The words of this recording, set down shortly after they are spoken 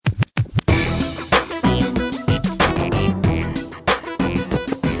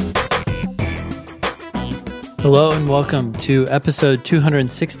Hello and welcome to episode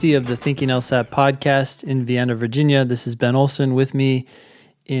 260 of the Thinking LSAT podcast in Vienna, Virginia. This is Ben Olson with me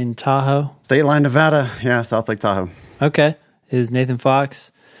in Tahoe. State Line, Nevada. Yeah, South Lake Tahoe. Okay. Is Nathan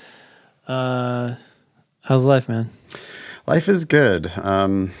Fox. How's life, man? Life is good.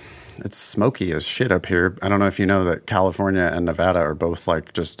 It's smoky as shit up here. I don't know if you know that California and Nevada are both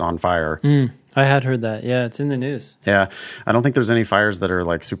like just on fire. I had heard that. Yeah, it's in the news. Yeah. I don't think there's any fires that are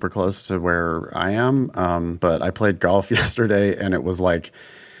like super close to where I am. But I played golf yesterday and it was like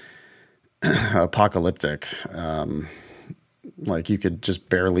apocalyptic. Like you could just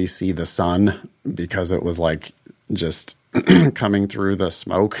barely see the sun because it was like just coming through the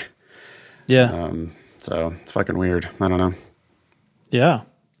smoke. Yeah. So fucking weird. I don't know. Yeah.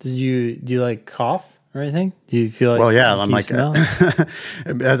 Do you like cough or anything? Do you feel like? Well, yeah, I'm like, smell? I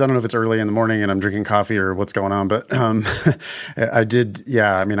don't know if it's early in the morning and I'm drinking coffee or what's going on, but I did.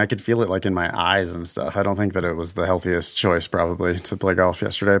 Yeah, I mean, I could feel it like in my eyes and stuff. I don't think that it was the healthiest choice probably to play golf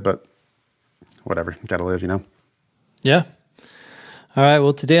yesterday, but whatever, gotta live, you know. Yeah. All right.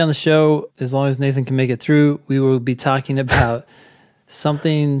 Well, today on the show, as long as Nathan can make it through, we will be talking about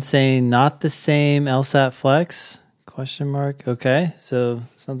something saying not the same LSAT flex. ? Okay, so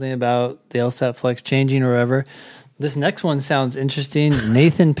something about the LSAT flex changing or whatever. This next one sounds interesting.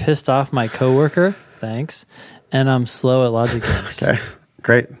 Nathan pissed off my coworker. Thanks. And I'm slow at logic games. Okay,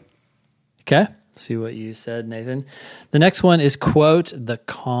 great. Okay, see what you said, Nathan. The next one is, quote, the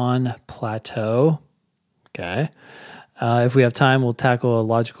Kahn plateau. Okay. If we have time, we'll tackle a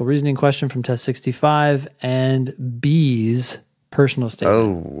logical reasoning question from test 65 and B's personal statement.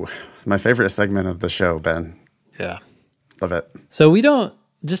 Oh, my favorite segment of the show, Ben. Yeah. Love it. So we don't,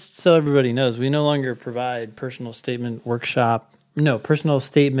 just so everybody knows, we no longer provide personal statement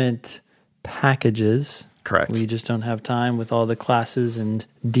packages. Correct. We just don't have time with all the classes and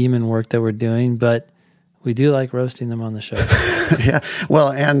demon work that we're doing, but we do like roasting them on the show. Yeah.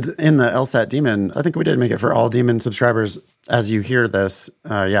 Well, and in the LSAT Demon, I think we did make it for all Demon subscribers. As you hear this,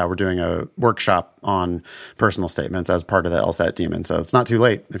 we're doing a workshop on personal statements as part of the LSAT Demon. So it's not too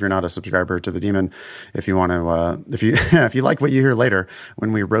late if you're not a subscriber to the Demon. If you want to, if you like what you hear later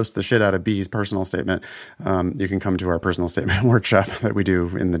when we roast the shit out of B's personal statement, you can come to our personal statement workshop that we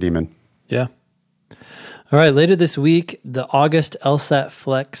do in the Demon. Yeah. All right. Later this week, the August LSAT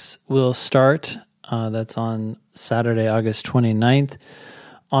Flex will start. That's on Saturday, August 29th.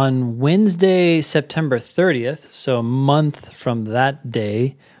 On Wednesday, September 30th, so a month from that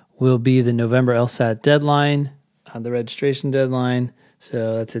day, will be the November LSAT deadline, the registration deadline.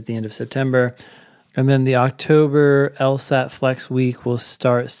 So that's at the end of September. And then the October LSAT Flex Week will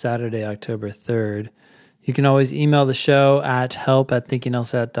start Saturday, October 3rd. You can always email the show at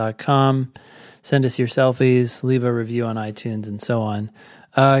help@thinkinglsat.com. Send us your selfies, leave a review on iTunes, and so on.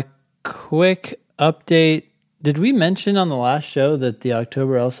 Quick update. Did we mention on the last show that the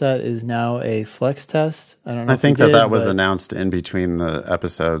October LSAT is now a flex test? I don't know. I think that was announced in between the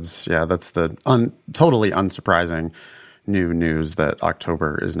episodes. Yeah, that's the totally unsurprising new news that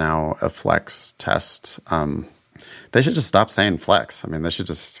October is now a flex test. They should just stop saying flex. I mean, that's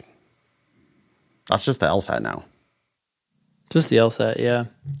just the LSAT now. Just the LSAT, yeah.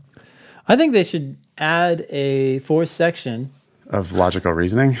 I think they should add a fourth section of logical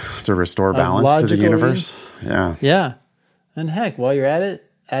reasoning to restore balance to the universe. Yeah. Yeah. And heck, while you're at it,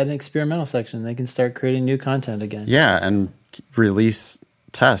 add an experimental section. They can start creating new content again. Yeah, and release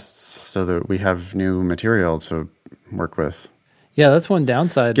tests so that we have new material to work with. Yeah, that's one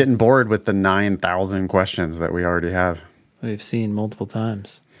downside. Getting bored with the 9,000 questions that we already have. We've seen multiple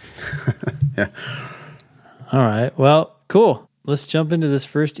times. Yeah. All right. Well, cool. Let's jump into this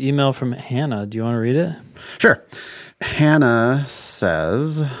first email from Hannah. Do you want to read it? Sure. Hannah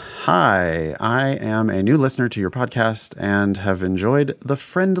says, "Hi, I am a new listener to your podcast and have enjoyed the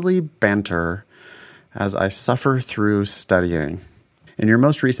friendly banter as I suffer through studying. In your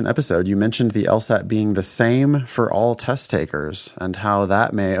most recent episode, you mentioned the LSAT being the same for all test takers and how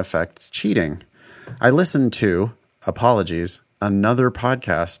that may affect cheating. I listened to, apologies, another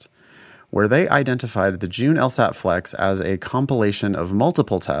podcast where they identified the June LSAT Flex as a compilation of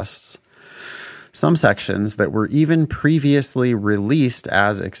multiple tests, some sections that were even previously released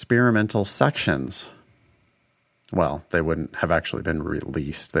as experimental sections." Well, they wouldn't have actually been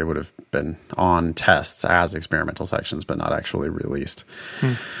released. They would have been on tests as experimental sections, but not actually released.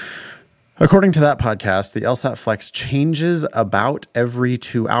 According to that podcast, the LSAT Flex changes about every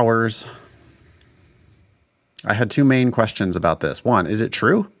 2 hours. I had two main questions about this. One, is it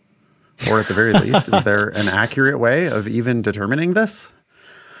true? Or at the very least, is there an accurate way of even determining this?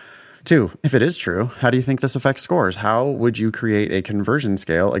 Two, if it is true, how do you think this affects scores? How would you create a conversion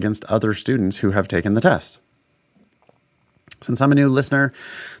scale against other students who have taken the test? Since I'm a new listener,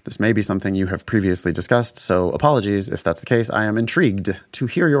 this may be something you have previously discussed, so apologies if that's the case. I am intrigued to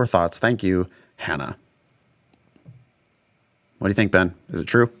hear your thoughts. Thank you, Hannah. What do you think, Ben? Is it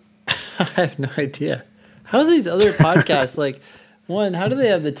true? I have no idea. How are these other podcasts, like, one, how do they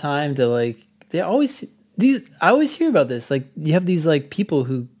have the time to, like, I always hear about this. Like, you have these, like, people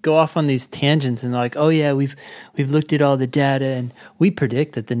who go off on these tangents and they're like, oh yeah, we've looked at all the data and we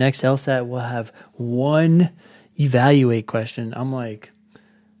predict that the next LSAT will have one evaluate question. I'm like,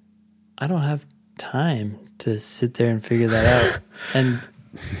 I don't have time to sit there and figure that out. And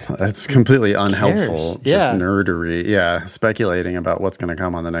that's completely unhelpful. Yeah. Just nerdery. Yeah. Speculating about what's going to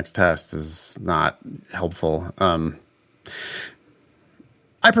come on the next test is not helpful.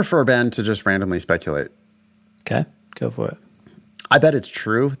 I prefer, Ben, to just randomly speculate. Okay, go for it. I bet it's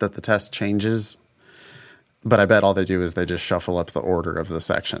true that the test changes, but I bet all they do is they just shuffle up the order of the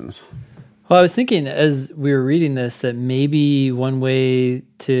sections. Well, I was thinking as we were reading this that maybe one way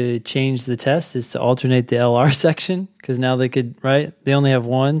to change the test is to alternate the LR section, because now they could, right? They only have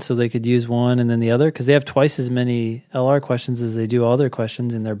one, so they could use one and then the other, because they have twice as many LR questions as they do all their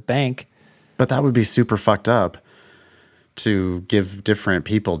questions in their bank. But that would be super fucked up to give different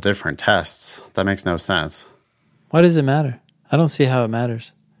people different tests. That makes no sense. Why does it matter? I don't see how it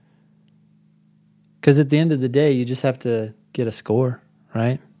matters. Because at the end of the day, you just have to get a score,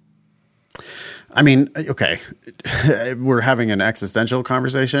 right? I mean, okay, we're having an existential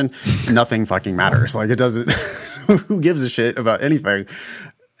conversation. Nothing fucking matters. Like, it doesn't, who gives a shit about anything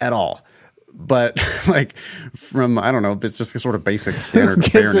at all? But, like, from, I don't know, it's just a sort of basic standard Who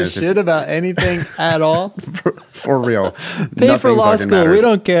fairness. gives a shit about anything at all? For real. Pay for law school. Matters. We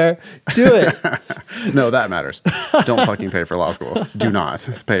don't care. Do it. No, that matters. Don't fucking pay for law school. Do not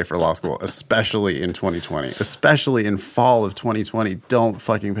pay for law school, especially in 2020. Especially in fall of 2020. Don't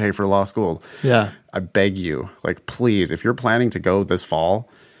fucking pay for law school. Yeah. I beg you. Like, please, if you're planning to go this fall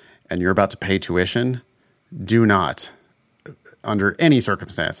and you're about to pay tuition, do not, under any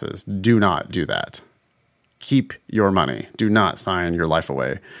circumstances, do not do that. Keep your money. Do not sign your life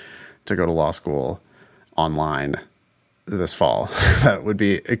away to go to law school online this fall. That would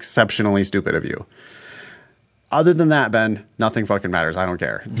be exceptionally stupid of you. Other than that, Ben, nothing fucking matters. I don't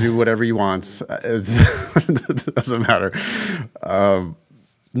care. Do whatever you want. It doesn't matter.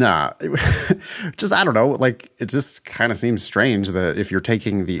 Nah, just, I don't know. Like, it just kind of seems strange that if you're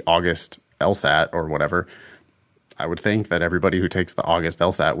taking the August LSAT or whatever, I would think that everybody who takes the August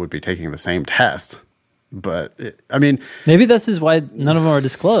LSAT would be taking the same test. But, I mean... Maybe this is why none of them are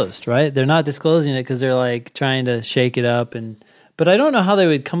disclosed, right? They're not disclosing it because they're, like, trying to shake it up. But I don't know how they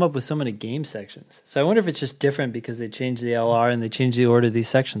would come up with so many game sections. So I wonder if it's just different because they changed the LR and they changed the order of these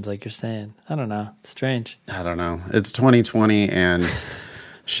sections, like you're saying. I don't know. It's strange. I don't know. It's 2020 and...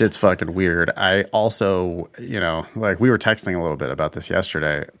 shit's fucking weird. I also, like, we were texting a little bit about this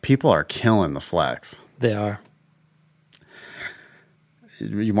yesterday. People are killing the flex. They are.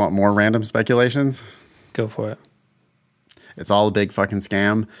 You want more random speculations? Go for it. It's all a big fucking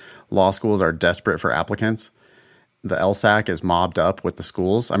scam. Law schools are desperate for applicants. The LSAC is mobbed up with the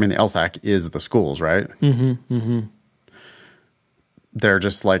schools. I mean, the LSAC is the schools, right? Mm-hmm, mm-hmm. They're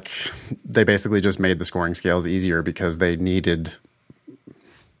just like, they basically just made the scoring scales easier because they needed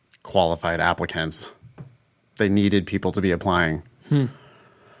qualified applicants. They needed people to be applying.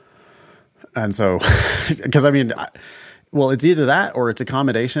 And so, because I mean, well, it's either that or it's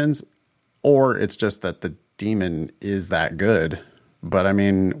accommodations or it's just that the demon is that good. But I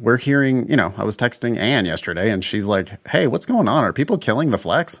mean, we're hearing, I was texting Anne yesterday and she's like, hey, what's going on? Are people killing the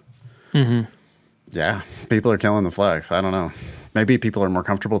flex? Mm-hmm. Yeah, people are killing the flex. I don't know. Maybe people are more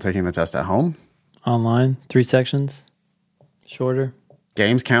comfortable taking the test at home. Online, 3 sections, shorter.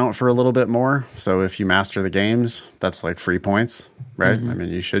 Games count for a little bit more. So if you master the games, that's like free points, right? Mm-hmm. I mean,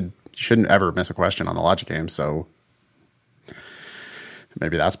 you shouldn't ever miss a question on the logic game. So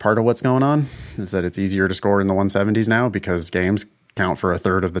maybe that's part of what's going on, is that it's easier to score in the 170s now because games count for a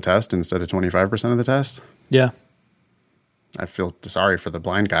third of the test instead of 25% of the test. Yeah. I feel sorry for the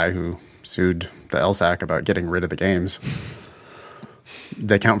blind guy who sued the LSAC about getting rid of the games.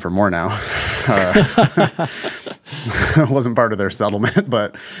 They count for more now. It wasn't part of their settlement,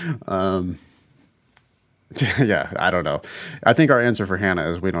 but yeah, I don't know. I think our answer for Hannah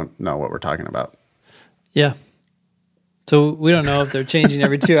is we don't know what we're talking about. Yeah. So we don't know if they're changing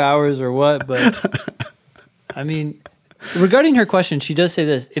every 2 hours or what, but I mean, regarding her question, she does say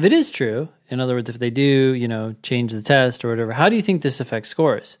this. If it is true, in other words, if they do, change the test or whatever, how do you think this affects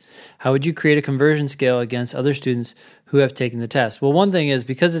scores? How would you create a conversion scale against other students who have taken the test? Well, one thing is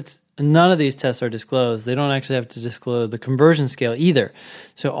because none of these tests are disclosed, they don't actually have to disclose the conversion scale either.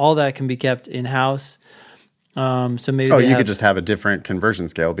 So all that can be kept in-house. So maybe you could just have a different conversion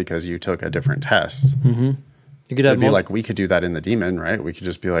scale because you took a different test. You could have It'd be like we could do that in the Demon, right? We could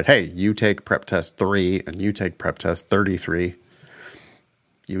just be like, hey, you take prep test 3 and you take prep test 33.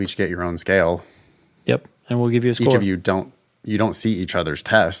 You each get your own scale. Yep, and we'll give you a score. Each of you don't see each other's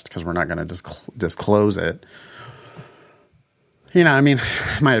test because we're not going to disclose it. I mean,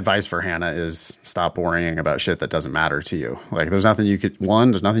 my advice for Hannah is stop worrying about shit that doesn't matter to you. Like, there's nothing you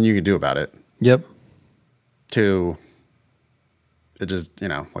could do about it. Yep. 2, it just,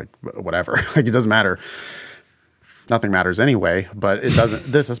 like, whatever. Like, it doesn't matter. Nothing matters anyway, but it doesn't.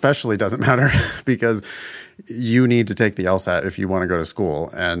 This especially doesn't matter because you need to take the LSAT if you want to go to school,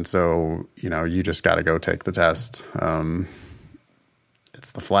 and so you just got to go take the test.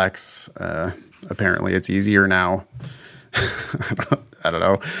 It's the flex. Apparently, it's easier now. I don't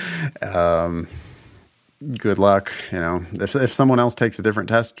know. Good luck. If someone else takes a different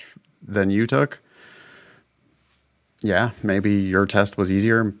test than you took, yeah, maybe your test was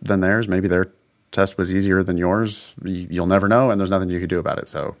easier than theirs. Maybe their test was easier than yours. You'll never know, and there's nothing you can do about it.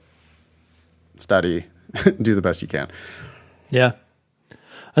 So study, do the best you can. Yeah.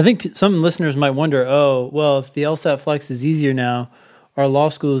 I think some listeners might wonder, if the LSAT Flex is easier now, our law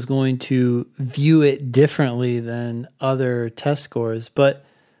school is going to view it differently than other test scores. But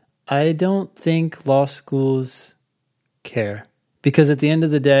I don't think law schools care, because at the end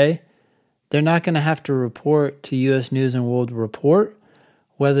of the day, they're not going to have to report to U.S. News and World Report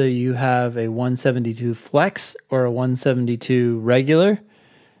whether you have a 172 flex or a 172 regular.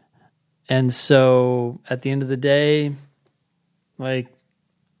 And so at the end of the day, like,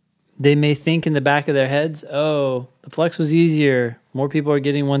 they may think in the back of their heads, the flex was easier. More people are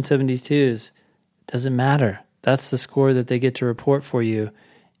getting 172s. It doesn't matter. That's the score that they get to report for you.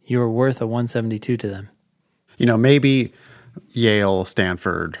 You're worth a 172 to them. Maybe Yale,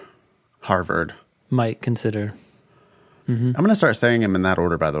 Stanford, Harvard might consider. I'm going to start saying them in that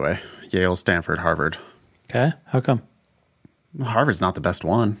order, by the way. Yale, Stanford, Harvard. Okay. How come? Well, Harvard's not the best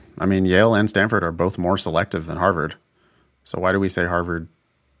one. I mean, Yale and Stanford are both more selective than Harvard. So why do we say Harvard?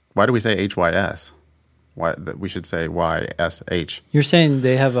 Why do we say HYS? Why we should say YSH? You're saying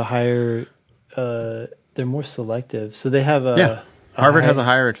they have a higher, they're more selective. So they have a... Harvard has a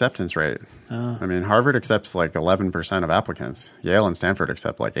higher acceptance rate. I mean, Harvard accepts like 11% of applicants. Yale and Stanford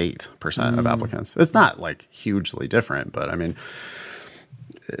accept like 8% of applicants. It's not like hugely different, but I mean,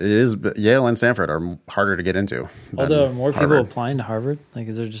 it is. Yale and Stanford are harder to get into. Although are more people applying to Harvard? Like,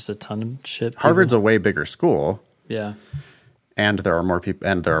 is there just a ton of shit? Harvard's a way bigger school. Yeah. And there are more people,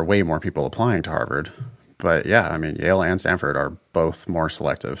 and there are way more people applying to Harvard. But yeah, I mean, Yale and Stanford are both more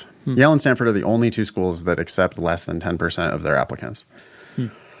selective. Yale and Stanford are the only two schools that accept less than 10% of their applicants.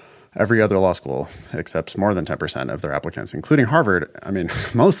 Every other law school accepts more than 10% of their applicants, including Harvard. I mean,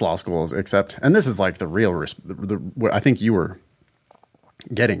 most law schools accept, and this is like the real, what I think you were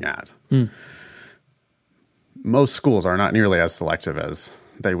getting at. Most schools are not nearly as selective as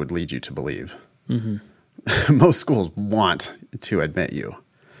they would lead you to believe. Most schools want to admit you.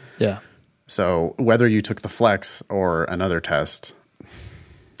 Yeah. So whether you took the flex or another test,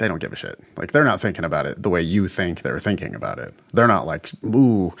 they don't give a shit. Like, they're not thinking about it the way you think they're thinking about it. They're not like,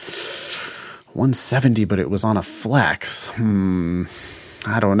 ooh, 170, but it was on a flex.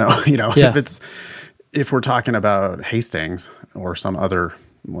 I don't know. If we're talking about Hastings or some other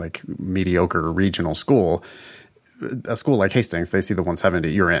like mediocre regional school, a school like Hastings, they see the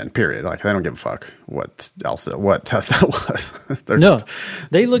 170, you're in, period. Like, they don't give a fuck what test that was.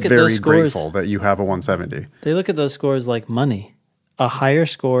 They look at those scores, very grateful that you have a 170. They look at those scores like money. A higher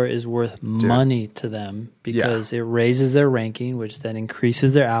score is worth money to them because it raises their ranking, which then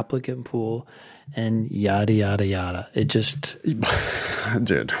increases their applicant pool, and yada, yada, yada. It just...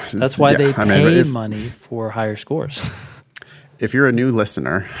 Dude. That's why they pay money for higher scores. If you're a new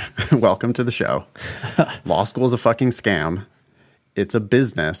listener, welcome to the show. Law school is a fucking scam. It's a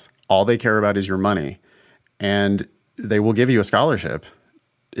business. All they care about is your money. And they will give you a scholarship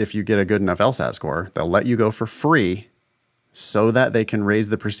if you get a good enough LSAT score. They'll let you go for free so that they can raise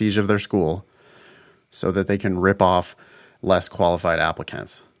the prestige of their school, so that they can rip off less qualified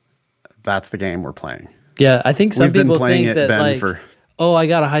applicants. That's the game we're playing. Yeah, I think some people think that, Ben, like, I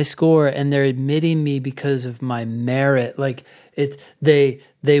got a high score and they're admitting me because of my merit. Like, they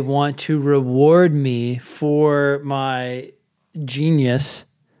want to reward me for my genius.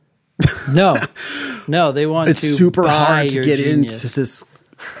 No, they want it's to super buy hard to your get genius. into this.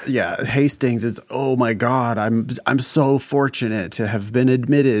 Yeah, Hastings is, oh my God, I'm so fortunate to have been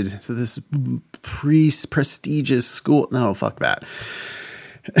admitted to this prestigious school. No, fuck that.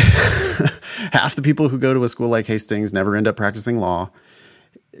 Half the people who go to a school like Hastings never end up practicing law.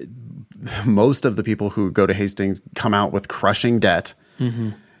 most of the people who go to Hastings come out with crushing debt.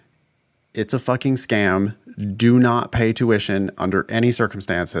 It's a fucking scam. Do not pay tuition under any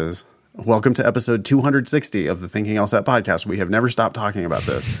circumstances. Welcome to episode 260 of the Thinking LSAT podcast. We have never stopped talking about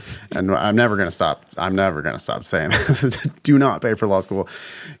this, and I'm never going to stop. I'm never going to stop saying this. Do not pay for law school.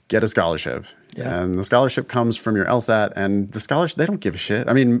 Get a scholarship. Yeah. And the scholarship comes from your LSAT, and the scholarship, they don't give a shit.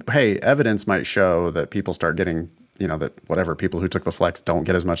 I mean, hey, evidence might show that people start getting, that whatever, people who took the flex don't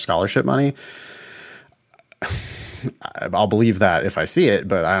get as much scholarship money. I'll believe that if I see it,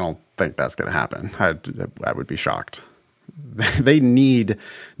 but I don't think that's going to happen. I would be shocked. They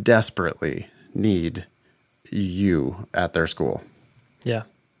desperately need you at their school. Yeah.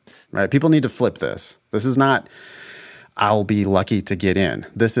 Right? People need to flip this. This is not, I'll be lucky to get in.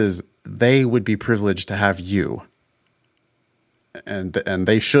 This is, they would be privileged to have you. And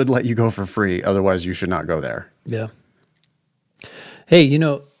they should let you go for free. Otherwise, you should not go there. Yeah. Hey,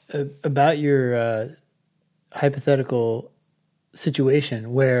 about your hypothetical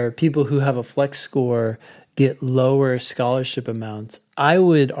situation where people who have a flex score get lower scholarship amounts, I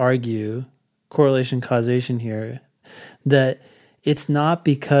would argue, correlation causation here, that it's not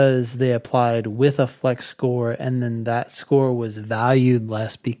because they applied with a flex score and then that score was valued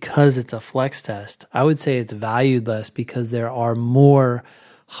less because it's a flex test. I would say it's valued less because there are more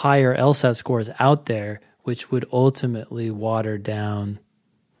higher LSAT scores out there, which would ultimately water down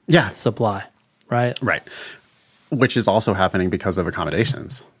supply, right? Right. Which is also happening because of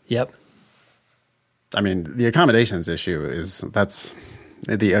accommodations. Yep. I mean, the accommodations issue that's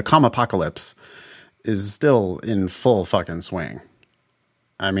the accom-apocalypse is still in full fucking swing.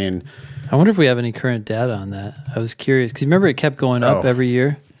 I mean, I wonder if we have any current data on that. I was curious because remember it kept going up every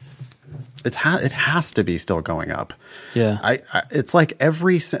year. It has to be still going up. Yeah. It's like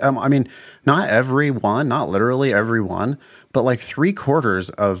not everyone, not literally everyone, but like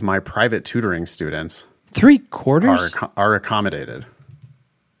 3/4 of my private tutoring students 3/4 are accommodated.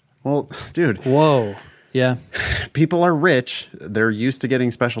 Well, dude. Whoa. Yeah. People are rich. They're used to getting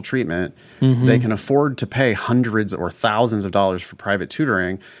special treatment. Mm-hmm. They can afford to pay hundreds or thousands of dollars for private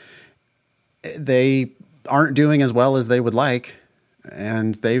tutoring. They aren't doing as well as they would like,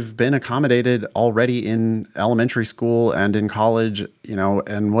 and they've been accommodated already in elementary school and in college,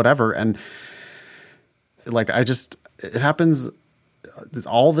 and whatever. And like, it happens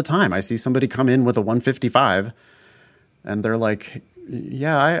all the time. I see somebody come in with a 155 and they're like,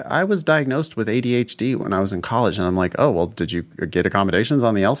 yeah, I was diagnosed with ADHD when I was in college. And I'm like, oh, well, did you get accommodations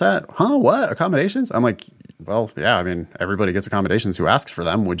on the LSAT? Huh? What? Accommodations? I'm like, well, yeah, I mean, everybody gets accommodations who asks for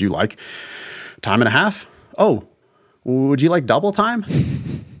them. Would you like time and a half? Oh, would you like double time?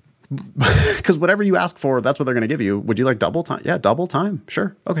 Because whatever you ask for, that's what they're going to give you. Would you like double time? Yeah, double time.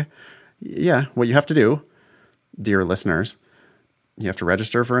 Sure. Okay. Yeah. What you have to do, dear listeners, you have to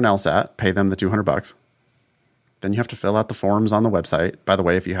register for an LSAT, pay them the $200. Then you have to fill out the forms on the website. By the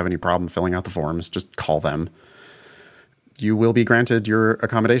way, if you have any problem filling out the forms, just call them. You will be granted your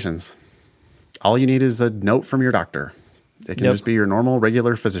accommodations. All you need is a note from your doctor. It can just be your normal,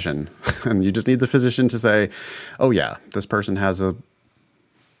 regular physician. And you just need the physician to say, oh, yeah, this person has it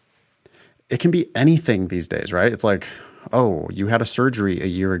can be anything these days, right? It's like, oh, you had a surgery a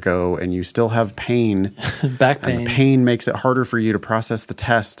year ago and you still have pain. Back pain. And the pain makes it harder for you to process the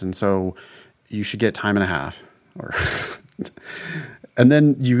test. And so you should get time and a half. And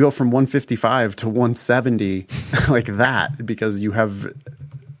then you go from 155 to 170 like that because you have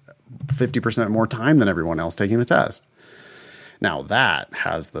 50% more time than everyone else taking the test. Now that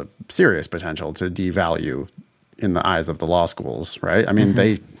has the serious potential to devalue in the eyes of the law schools, right? I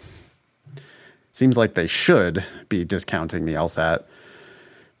mean, seems like they should be discounting the LSAT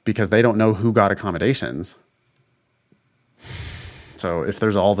because they don't know who got accommodations. So if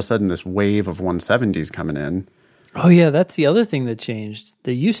there's all of a sudden this wave of 170s coming in. Oh, yeah, that's the other thing that changed.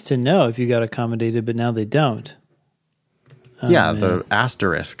 They used to know if you got accommodated, but now they don't. The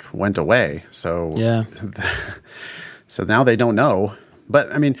asterisk went away. So, so now they don't know.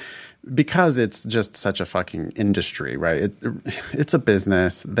 But, I mean, because it's just such a fucking industry, right? It's a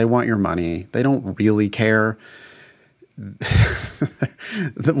business. They want your money. They don't really care.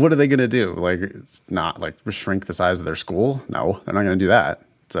 What are they going to do? Like, it's not like shrink the size of their school? No, they're not going to do that.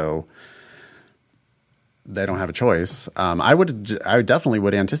 So they don't have a choice. I definitely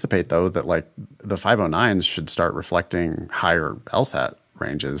would anticipate though that like the 509s should start reflecting higher LSAT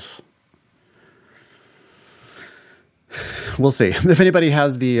ranges. We'll see. If anybody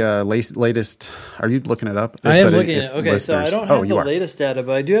has the latest, are you looking it up? I am looking at it. Okay, so I don't have the latest data,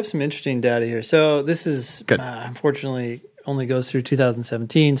 but I do have some interesting data here. So this is unfortunately only goes through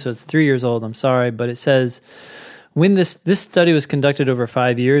 2017, so it's 3 years old. I'm sorry, but it says when this study was conducted over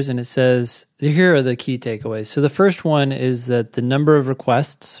 5 years, and it says, here are the key takeaways. So the first one is that the number of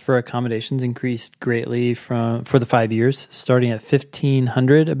requests for accommodations increased greatly for the 5 years, starting at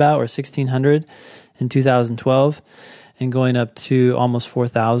 1,500 or 1,600 in 2012, and going up to almost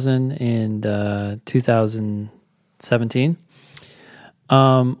 4,000 in 2017.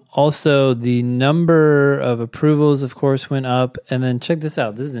 Also, the number of approvals, of course, went up. And then check this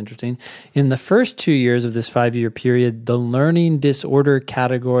out. This is interesting. In the first 2 years of this 5-year period, the learning disorder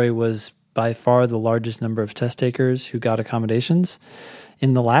category was by far the largest number of test takers who got accommodations.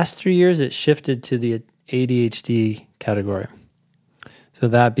 In the last 3 years, it shifted to the ADHD category. So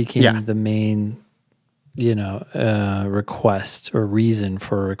that became the main, request or reason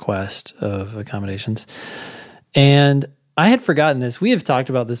for a request of accommodations. And I had forgotten this. We have talked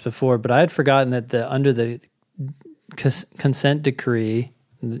about this before, but I had forgotten that under the consent decree,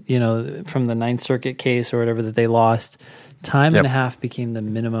 from the Ninth Circuit case or whatever that they lost, time and a half became the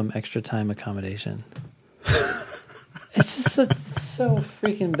minimum extra time accommodation. It's just it's so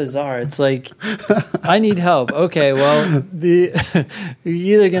freaking bizarre. It's like, I need help. Okay, well, you're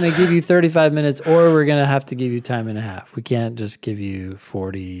either going to give you 35 minutes or we're going to have to give you time and a half. We can't just give you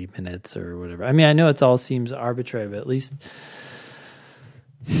 40 minutes or whatever. I mean, I know it all seems arbitrary, but at least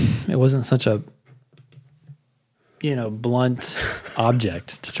it wasn't such a, blunt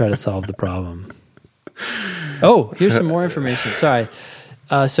object to try to solve the problem. Oh, here's some more information. Sorry.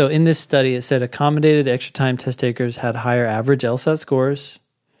 So in this study, it said accommodated extra time test takers had higher average LSAT scores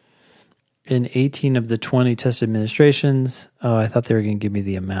in 18 of the 20 test administrations. Oh, I thought they were going to give me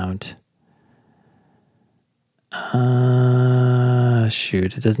the amount.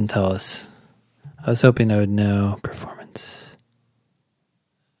 Shoot, it doesn't tell us. I was hoping I would know performance.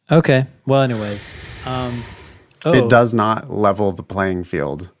 Okay, well, anyways. It does not level the playing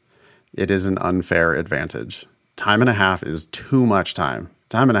field. It is an unfair advantage. Time and a half is too much time.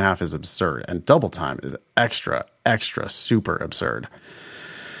 Time and a half is absurd, and double time is extra, super absurd.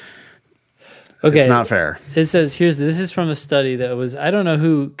 Okay. It's not fair. It says, this is from a study that was, I don't know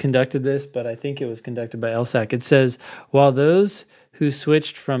who conducted this, but I think it was conducted by LSAC. It says, while those who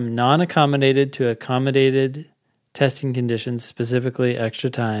switched from non-accommodated to accommodated testing conditions, specifically extra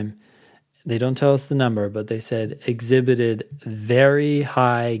time, they don't tell us the number, but they said exhibited very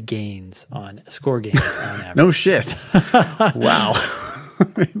high score gains on average. No shit. Wow.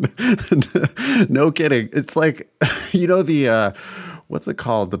 No kidding. It's like, what's it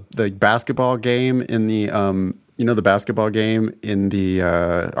called? The basketball game in the, the basketball game in the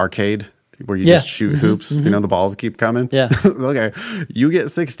arcade where you just shoot hoops, the balls keep coming. Yeah. Okay. You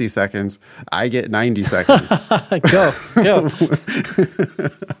get 60 seconds. I get 90 seconds. Go.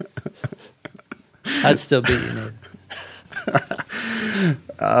 I'd still beat you, Nate.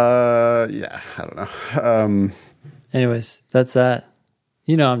 Yeah, I don't know. Anyways, that's that.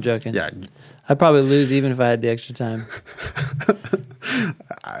 I'm joking. Yeah. I'd probably lose even if I had the extra time.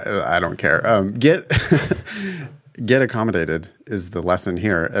 I don't care. Get accommodated is the lesson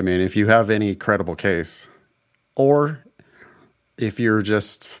here. I mean, if you have any credible case, or if you're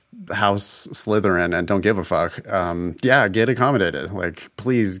just House Slytherin and don't give a fuck, get accommodated. Like,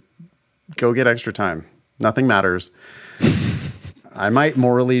 please go get extra time. Nothing matters. I might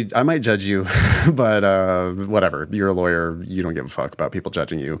judge you, but whatever. You're a lawyer. You don't give a fuck about people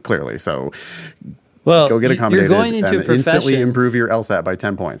judging you, clearly. So, go get accommodated. You're going into a profession, instantly improve your LSAT by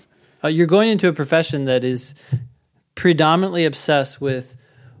 10 points. You're going into a profession that is predominantly obsessed with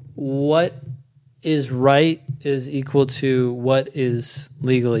what is right is equal to what is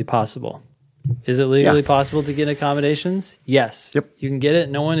legally possible. Is it legally possible to get accommodations? Yes. Yep. You can get it.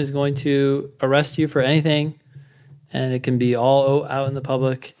 No one is going to arrest you for anything. And it can be all out in the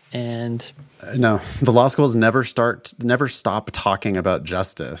public. And no, the law schools never stop talking about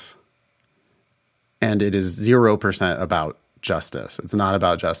justice. And it is 0% about justice. It's not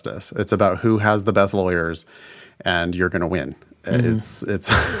about justice. It's about who has the best lawyers, and you're going to win. It's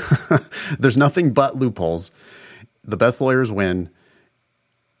there's nothing but loopholes. The best lawyers win.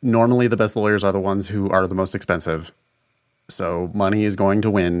 Normally, the best lawyers are the ones who are the most expensive. So money is going to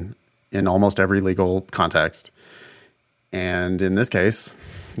win in almost every legal context. And in this case,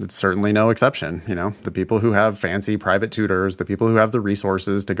 it's certainly no exception. The people who have fancy private tutors, the people who have the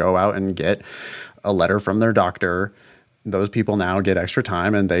resources to go out and get a letter from their doctor, those people now get extra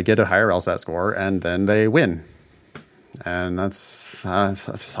time and they get a higher LSAT score, and then they win. And that's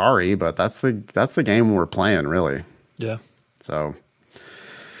sorry, but that's the game we're playing, really. Yeah. So,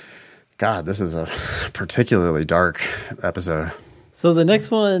 God, this is a particularly dark episode. So the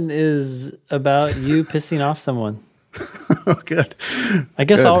next one is about you pissing off someone. Oh, good. I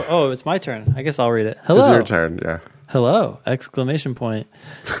guess Good. it's my turn. I guess I'll read it. Hello. It's your turn, yeah. Hello! Exclamation point.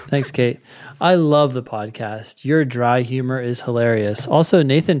 Thanks, Kate. I love the podcast. Your dry humor is hilarious. Also,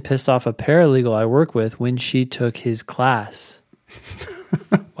 Nathan pissed off a paralegal I work with when she took his class.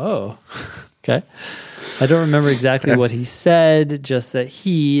 Whoa. Okay. I don't remember exactly what he said, just that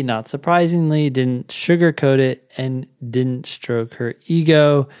he, not surprisingly, didn't sugarcoat it and didn't stroke her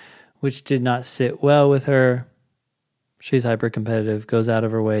ego, which did not sit well with her. She's hyper-competitive, goes out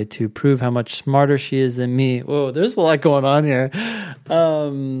of her way to prove how much smarter she is than me. Whoa, there's a lot going on here.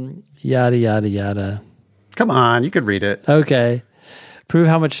 Yada, yada, yada. Come on, you could read it. Okay. Prove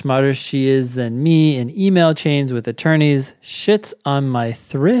how much smarter she is than me in email chains with attorneys. Shits on my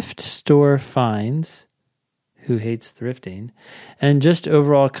thrift store finds. Who hates thrifting? And just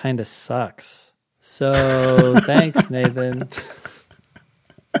overall kind of sucks. So, thanks, Nathan.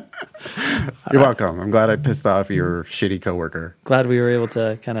 You're welcome. I'm glad I pissed off your shitty coworker. Glad we were able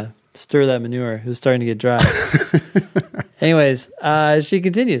to kind of stir that manure. It was starting to get dry. Anyways, she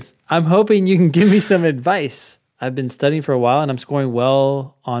continues. I'm hoping you can give me some advice. I've been studying for a while and I'm scoring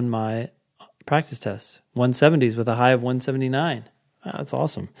well on my practice tests. 170s with a high of 179. Wow, that's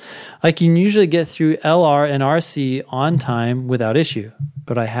awesome. I can usually get through LR and RC on time without issue,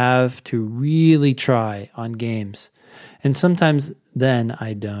 but I have to really try on games. And sometimes then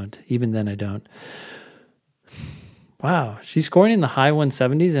I don't. Even then I don't. Wow. She's scoring in the high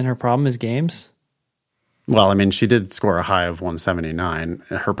 170s and her problem is games? Well, I mean, she did score a high of 179.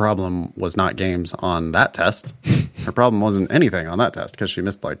 Her problem was not games on that test. Her problem wasn't anything on that test because she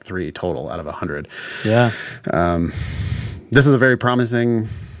missed like 3 total out of 100. Yeah. This is a very promising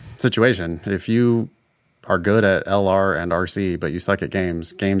situation. If you are good at LR and RC, but you suck at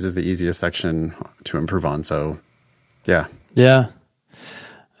games, games is the easiest section to improve on. So, yeah. Yeah.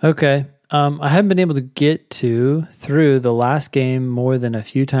 Okay. I haven't been able to get through the last game more than a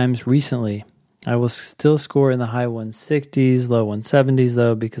few times recently. I will still score in the high 160s, low 170s,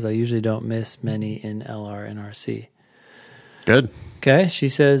 though, because I usually don't miss many in LR and RC. Good. Okay. She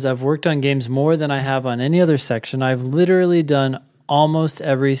says, I've worked on games more than I have on any other section. I've literally done almost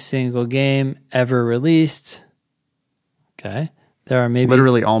every single game ever released. Okay. There are maybe...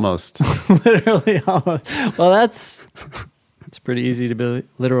 Literally almost. Literally almost. Well, it's pretty easy to be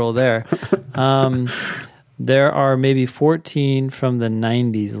literal there. There are maybe 14 from the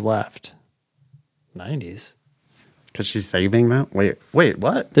 90s left. 90s? Because she's saving that? Wait,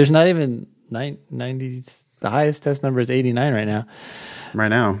 what? There's not even 90s. The highest test number is 89 right now. Right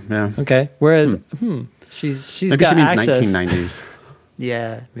now, yeah. Okay. Whereas, she's maybe got she means access. 1990s.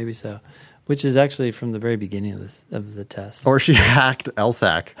 Yeah, maybe so. Which is actually from the very beginning of the test. Or she hacked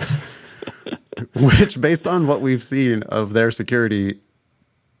LSAC, which, based on what we've seen of their security,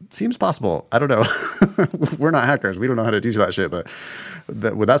 seems possible. I don't know. We're not hackers. We don't know how to teach that shit. But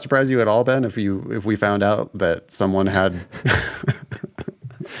would that surprise you at all, Ben, if we found out that someone had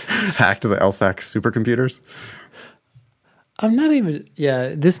hacked the LSAC supercomputers? I'm not even...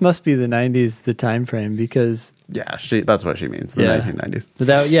 Yeah, this must be the 90s, the time frame, because... Yeah, that's what she means, the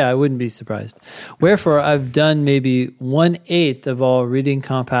 1990s. I wouldn't be surprised. Wherefore, I've done maybe 1/8 of all reading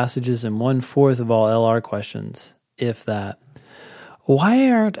comp passages and 1/4 of all LR questions, if that. Why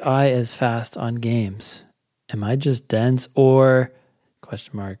aren't I as fast on games? Am I just dense or... ?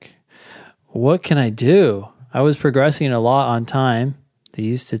 What can I do? I was progressing a lot on time. They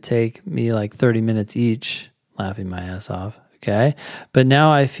used to take me like 30 minutes each, laughing my ass off. Okay. But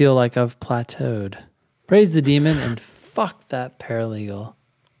now I feel like I've plateaued. Praise the demon and fuck that paralegal.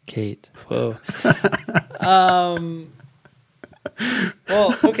 Kate. Whoa.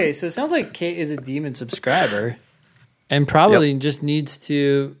 Well, okay. So it sounds like Kate is a demon subscriber and probably just needs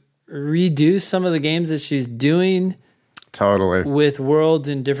to redo some of the games that she's doing. Totally. With worlds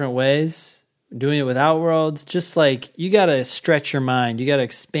in different ways. Doing it without worlds, just like you got to stretch your mind. You got to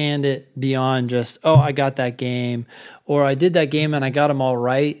expand it beyond just, oh, I got that game, or I did that game and I got them all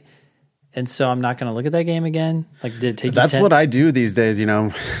right, and so I'm not going to look at that game again. Like, did it take? That's what I do these days.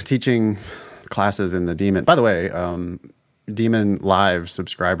 Teaching classes in the Demon. By the way, Demon Live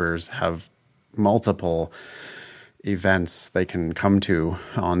subscribers have multiple events they can come to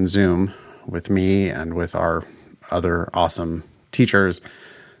on Zoom with me and with our other awesome teachers.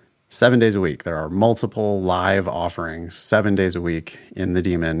 7 days a week. There are multiple live offerings 7 days a week in the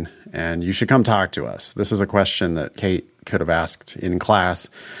Demon, and you should come talk to us. This is a question that Kate could have asked in class.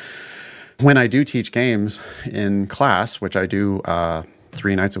 When I do teach games in class, which I do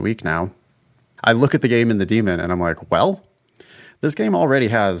 3 nights a week now, I look at the game in the Demon and I'm like, well, this game already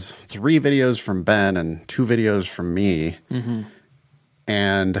has 3 videos from Ben and 2 videos from me. Mm-hmm.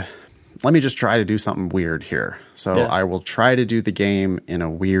 And let me just try to do something weird here. So I will try to do the game in a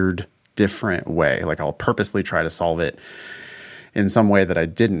weird, different way. Like I'll purposely try to solve it in some way that I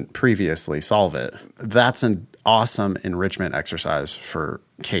didn't previously solve it. That's an awesome enrichment exercise for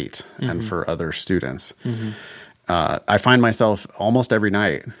Kate and for other students. I find myself almost every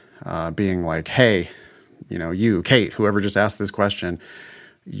night being like, hey, you, Kate, whoever just asked this question,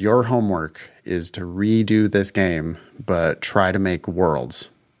 your homework is to redo this game, but try to make worlds.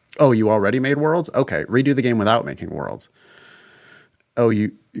 Oh, you already made worlds? Okay, redo the game without making worlds. Oh,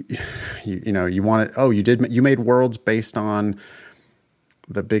 you want it? Oh, you made worlds based on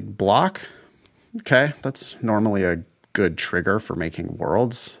the big block? Okay, that's normally a good trigger for making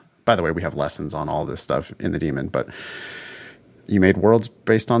worlds. By the way, we have lessons on all this stuff in the Daemon, but you made worlds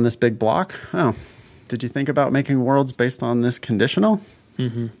based on this big block? Oh, did you think about making worlds based on this conditional?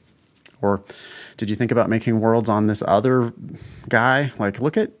 Or did you think about making worlds on this other guy? Like,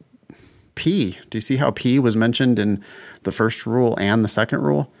 look at P. Do you see how P was mentioned in the first rule and the second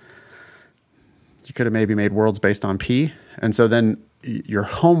rule? You could have maybe made worlds based on P. And so then your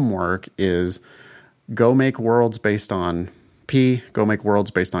homework is go make worlds based on P, go make worlds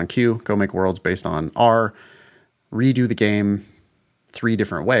based on Q, go make worlds based on R, redo the game 3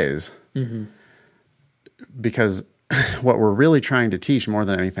 different ways. Because what we're really trying to teach more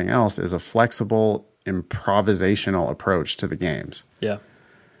than anything else is a flexible, improvisational approach to the games. Yeah.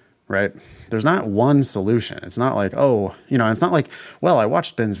 Right? There's not one solution. It's not like, it's not like, well, I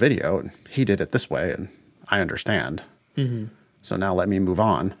watched Ben's video and he did it this way and I understand. So now let me move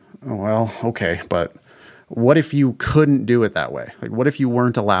on. Well, okay, but what if you couldn't do it that way? Like, what if you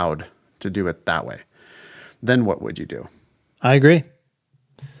weren't allowed to do it that way? Then what would you do? I agree.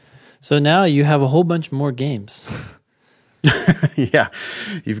 So now you have a whole bunch more games. Yeah.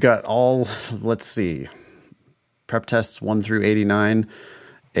 You've got let's see, prep tests 1 through 89,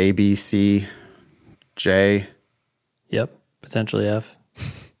 A, B, C, J. Yep. Potentially F.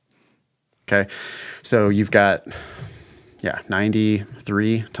 Okay. So you've got,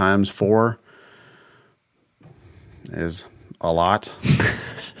 93 times 4 is a lot.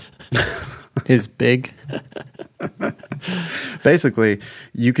 Is big. Basically,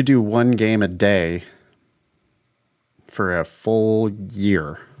 you could do 1 game a day for a full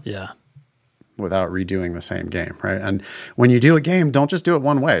year. Yeah. Without redoing the same game, right? And when you do a game, don't just do it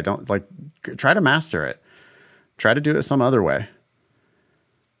one way. Don't try to master it. Try to do it some other way.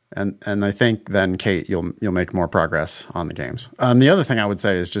 And I think then, Kate, you'll make more progress on the games. The other thing I would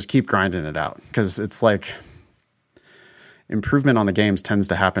say is just keep grinding it out, because it's like improvement on the games tends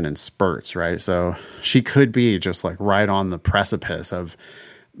to happen in spurts, right? So she could be just like right on the precipice of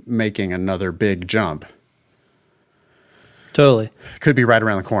making another big jump. Totally. Could be right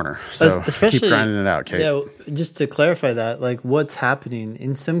around the corner. So especially, keep grinding it out, Kate. Yeah, just to clarify that, like what's happening,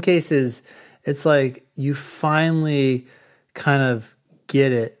 in some cases, it's like you finally kind of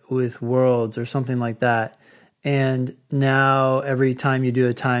get it with Worlds or something like that. And now every time you do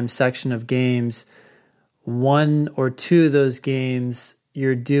a timed section of games, 1 or 2 of those games,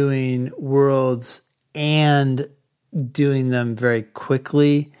 you're doing Worlds and doing them very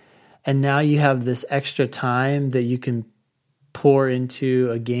quickly. And now you have this extra time that you can pour into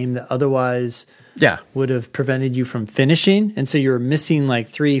a game that otherwise would have prevented you from finishing. And so you're missing like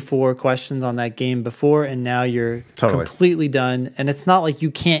 3-4 questions on that game before, and now you're completely done. And it's not like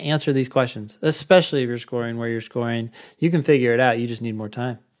you can't answer these questions, especially if you're scoring where you're scoring. You can figure it out. You just need more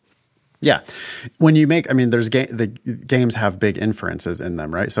time. Yeah. When you make, the games have big inferences in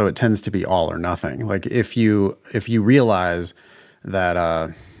them, right? So it tends to be all or nothing. Like if you realize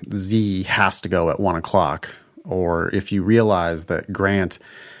that Z has to go at 1 o'clock, or if you realize that Grant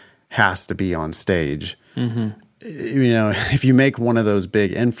has to be on stage, if you make one of those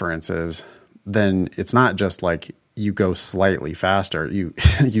big inferences, then it's not just like you go slightly faster. You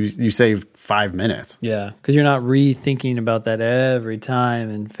save 5 minutes. Yeah, because you're not rethinking about that every time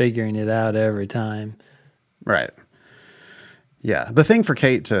and figuring it out every time. Right. Yeah. The thing for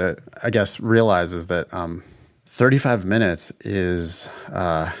Kate to, I guess, realize is that 35 minutes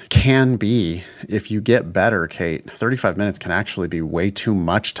can be, if you get better, Kate, 35 minutes can actually be way too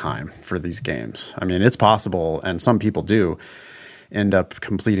much time for these games. I mean, it's possible, and some people do end up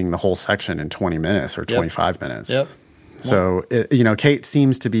completing the whole section in 20 minutes or 25 minutes. Yep. So, Kate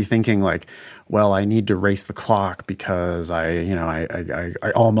seems to be thinking like, well, I need to race the clock because I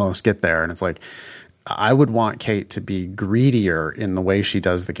almost get there. And it's like, I would want Kate to be greedier in the way she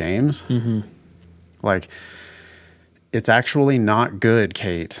does the games. Like, it's actually not good,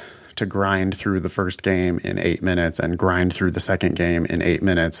 Kate, to grind through the first game in 8 minutes and grind through the second game in 8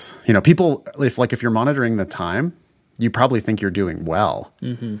 minutes. People, if you're monitoring the time, you probably think you're doing well.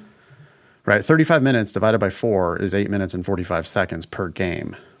 right? 35 minutes divided by 4 is 8 minutes and 45 seconds per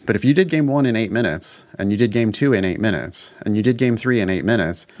game. But if you did game 1 in 8 minutes, and you did game 2 in 8 minutes, and you did game 3 in 8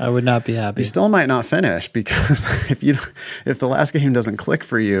 minutes, I would not be happy. You still might not finish because if the last game doesn't click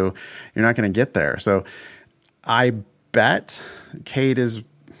for you, you're not going to get there. So I bet Kate is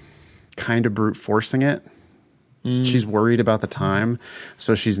kind of brute forcing it. She's worried about the time,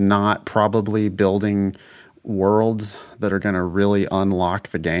 so she's not probably building worlds that are going to really unlock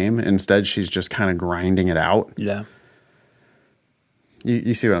the game. Instead, she's just kind of grinding it out. Yeah.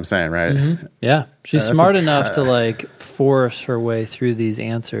 You see what I'm saying, right? Mm-hmm. Yeah. She's smart enough to like force her way through these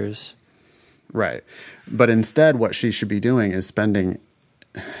answers. Right. But instead, what she should be doing is spending,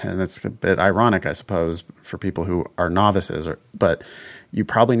 and that's a bit ironic, I suppose, for people who are novices, but you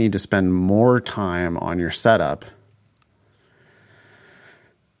probably need to spend more time on your setup,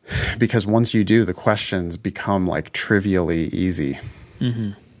 because once you do, the questions become like trivially easy.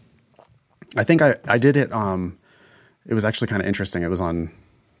 Mm-hmm. I think I did it. It was actually kind of interesting. It was on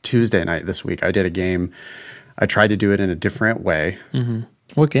Tuesday night this week. I did a game. I tried to do it in a different way. Mm-hmm.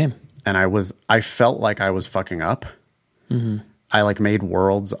 What game? And I felt like I was fucking up. Mm-hmm. I like made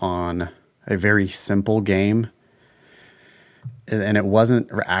worlds on a very simple game, and it wasn't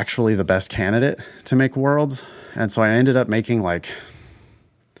actually the best candidate to make worlds. And so I ended up making like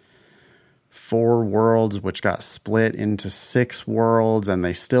 4 worlds, which got split into 6 worlds, and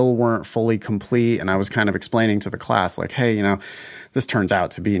they still weren't fully complete. And I was kind of explaining to the class, like, hey, this turns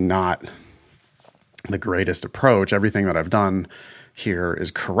out to be not the greatest approach. Everything that I've done here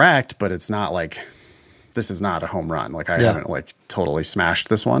is correct, but it's not like, this is not a home run. Like, I haven't like totally smashed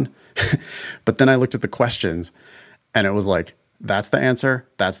this one. But then I looked at the questions, and it was like, that's the answer,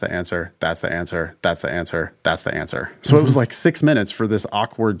 that's the answer, that's the answer, that's the answer, that's the answer. So it was like 6 minutes for this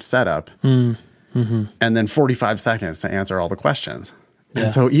awkward setup, and then 45 seconds to answer all the questions. Yeah.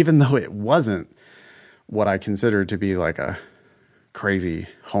 And so even though it wasn't what I considered to be like a crazy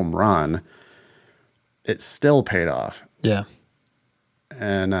home run, it still paid off. Yeah.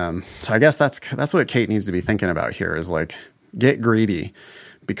 And so I guess that's what Kate needs to be thinking about here, is like, get greedy,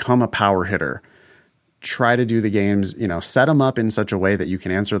 become a power hitter. Try to do the games, set them up in such a way that you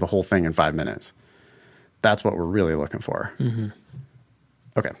can answer the whole thing in 5 minutes. That's what we're really looking for. Mm-hmm.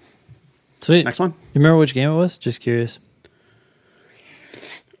 Okay. Sweet. Next one. You remember which game it was? Just curious.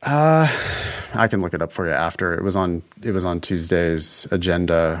 I can look it up for you after. It was on Tuesday's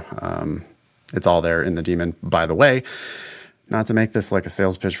agenda. It's all there in the Demon. By the way, not to make this like a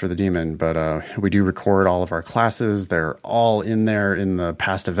sales pitch for the Demon, but we do record all of our classes. They're all in there in the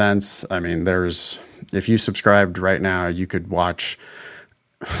past events. I mean, if you subscribed right now, you could watch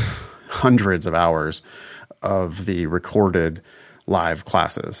hundreds of hours of the recorded live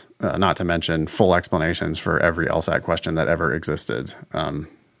classes, not to mention full explanations for every LSAT question that ever existed.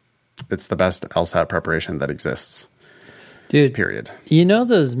 It's the best LSAT preparation that exists. Dude, period. You know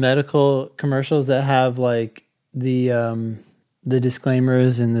those medical commercials that have like the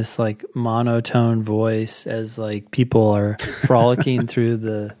disclaimers in this like monotone voice as like people are frolicking through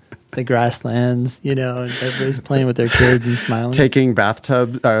the grasslands, and everybody's playing with their kids and smiling. Taking baths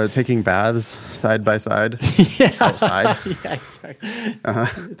side by side. Yeah. Outside. Yeah, exactly.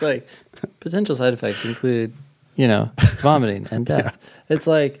 Uh-huh. It's like potential side effects include, vomiting and death. Yeah. It's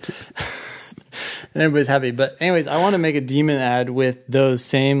like, and everybody's happy. But anyways, I want to make a Demon ad with those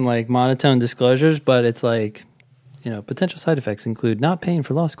same like monotone disclosures, but it's like, potential side effects include not paying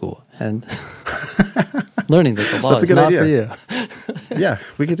for law school and learning that the law is not for you. Yeah,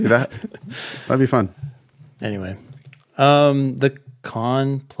 we could do that. That'd be fun. Anyway, the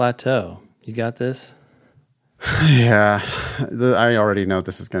Con Plateau. You got this? Yeah. I already know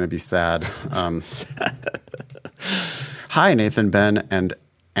this is going to be sad. Hi, Nathan, Ben, and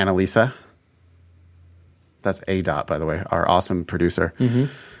Annalisa. That's A. by the way, our awesome producer. Mm-hmm.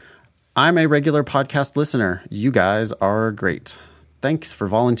 I'm a regular podcast listener. You guys are great. Thanks for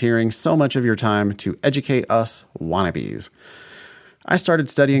volunteering so much of your time to educate us wannabes. I started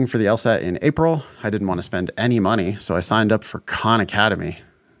studying for the LSAT in April. I didn't want to spend any money, so I signed up for Khan Academy.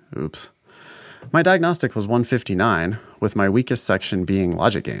 Oops. My diagnostic was 159, with my weakest section being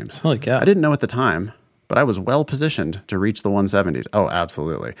logic games. Holy cow. I didn't know at the time, but I was well positioned to reach the 170s. Oh,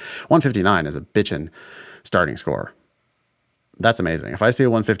 absolutely. 159 is a bitchin' starting score. That's amazing. If I see a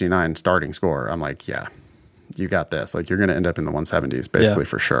 159 starting score, I'm like, yeah, you got this. Like, you're going to end up in the 170s, basically,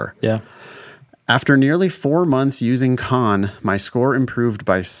 for sure. Yeah. After nearly 4 months using Khan, my score improved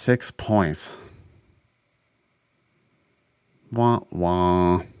by 6 points. Wah,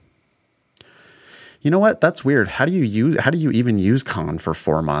 wah. You know what? That's weird. How do you even use Khan for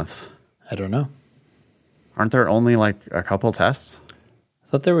 4 months? I don't know. Aren't there only like a couple tests? I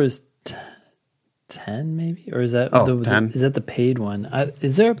thought there was 10 maybe? Or is that 10? Is that the paid one?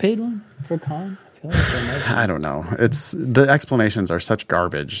 Is there a paid one for Khan? I feel like there might be. I don't know. The explanations are such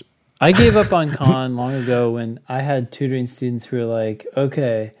garbage. I gave up on Khan long ago when I had tutoring students who were like,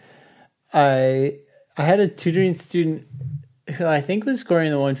 okay, I had a tutoring student who I think was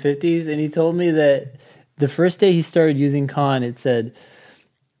scoring in the 150s, and he told me that the first day he started using Khan, it said,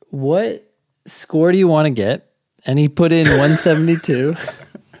 what score do you want to get? And he put in 172.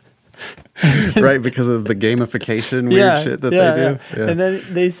 Right, because of the gamification weird shit that they do. Yeah. And then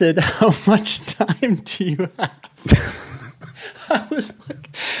they said, how much time do you have? I was like,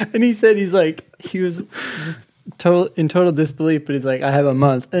 and he was just in total disbelief, but he's like, I have a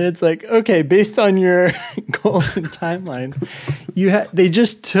month. And it's like, okay, based on your goals and timeline, they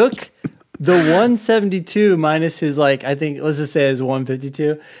just took the 172 minus his, like, I think, let's just say his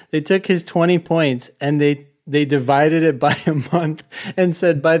 152. They took his 20 points and they divided it by a month and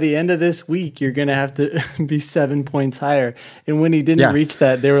said, by the end of this week, you're going to have to be 7 points higher. And when he didn't reach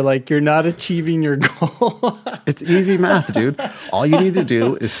that, they were like, you're not achieving your goal. It's easy math, dude. All you need to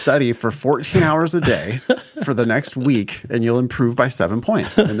do is study for 14 hours a day for the next week, and you'll improve by 7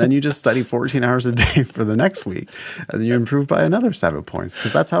 points. And then you just study 14 hours a day for the next week, and then you improve by another 7 points,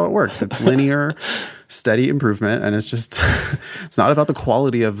 because that's how it works. It's linear, steady improvement, and it's just, it's not about the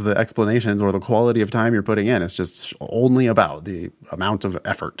quality of the explanations or the quality of time you're putting in. It's just only about the amount of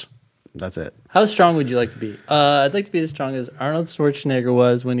effort. That's it. How strong would you like to be? I'd like to be as strong as Arnold Schwarzenegger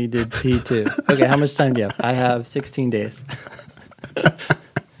was when he did P2. Okay, how much time do you have? I have 16 days.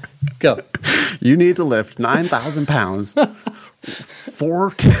 Go. You need to lift 9,000 pounds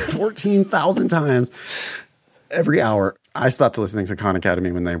 14,000 times every hour. I stopped listening to Khan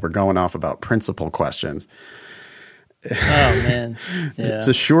Academy when they were going off about principal questions. Oh, man. Yeah. It's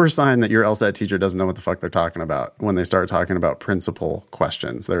a sure sign that your LSAT teacher doesn't know what the fuck they're talking about when they start talking about principal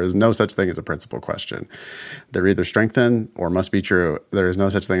questions. There is no such thing as a principal question. They're either strengthened or must be true. There is no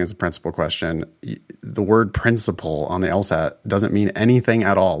such thing as a principal question. The word principal on the LSAT doesn't mean anything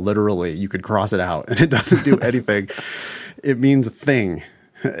at all. Literally, you could cross it out and it doesn't do anything. It means a thing.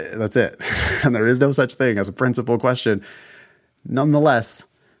 That's it. And there is no such thing as a principal question. Nonetheless,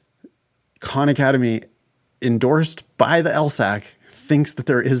 Khan Academy, endorsed by the LSAC, thinks that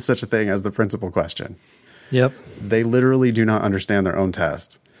there is such a thing as the principal question. Yep. They literally do not understand their own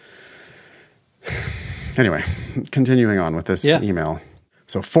test. Anyway, continuing on with this email.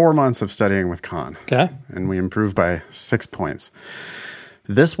 So 4 months of studying with Khan. Okay. And we improved by 6 points.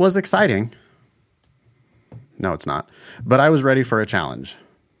 This was exciting. No, it's not. But I was ready for a challenge.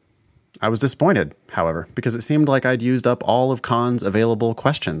 I was disappointed, however, because it seemed like I'd used up all of Khan's available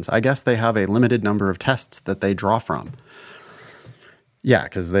questions. I guess they have a limited number of tests that they draw from. Yeah,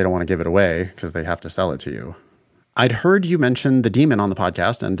 because they don't want to give it away because they have to sell it to you. I'd heard you mention the demon on the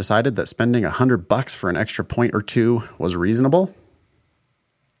podcast and decided that spending $100 for an extra point or two was reasonable.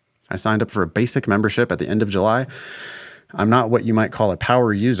 I signed up for a basic membership at the end of July. I'm not what you might call a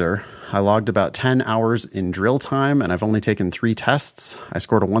power user. I logged about 10 hours in drill time, and I've only taken 3 tests. I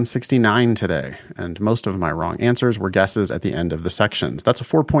scored a 169 today, and most of my wrong answers were guesses at the end of the sections. That's a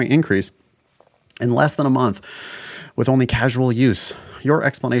 4-point increase in less than a month with only casual use. Your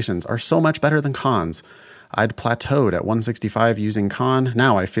explanations are so much better than Khan's. I'd plateaued at 165 using Khan.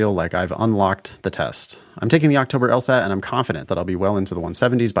 Now I feel like I've unlocked the test. I'm taking the October LSAT, and I'm confident that I'll be well into the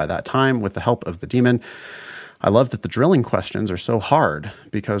 170s by that time with the help of the demon. I love that the drilling questions are so hard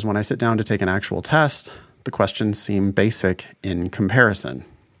because when I sit down to take an actual test, the questions seem basic in comparison.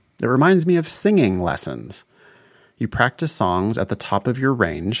 It reminds me of singing lessons. You practice songs at the top of your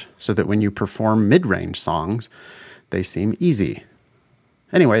range so that when you perform mid-range songs, they seem easy.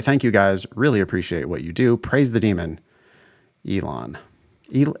 Anyway, thank you guys. Really appreciate what you do. Praise the demon. Elon.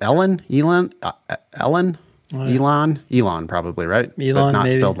 Elon? Elon, probably, right? Elon, but not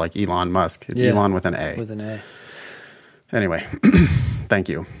maybe. Spelled like Elon Musk. It's Elon with an A. With an A. Anyway, thank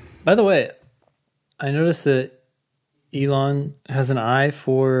you. By the way, I noticed that Elon has an eye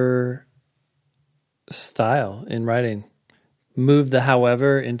for style in writing. Move the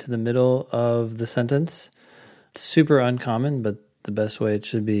however into the middle of the sentence. Super uncommon, but the best way it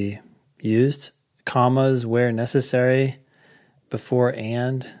should be used. Commas where necessary, before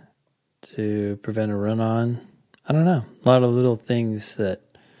and, to prevent a run-on. I don't know. A lot of little things that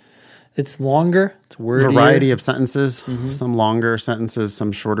it's longer. It's wordier. Variety of sentences. Mm-hmm. Some longer sentences,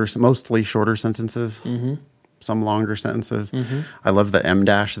 some shorter, mostly shorter sentences. Mm-hmm. Some longer sentences. Mm-hmm. I love the M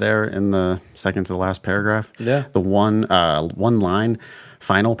dash there in the second to the last paragraph. Yeah. The one line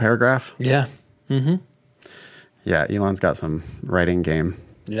final paragraph. Yeah. Mm-hmm. Yeah, Elon's got some writing game.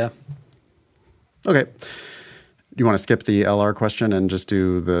 Yeah. Okay. Do you want to skip the LR question and just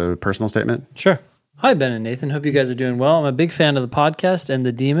do the personal statement? Sure. Hi, Ben and Nathan. Hope you guys are doing well. I'm a big fan of the podcast and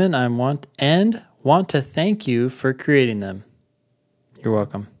the Demon. I want to thank you for creating them. You're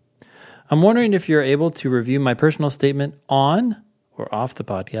welcome. I'm wondering if you're able to review my personal statement on or off the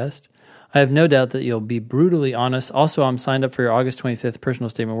podcast. I have no doubt that you'll be brutally honest. Also, I'm signed up for your August 25th personal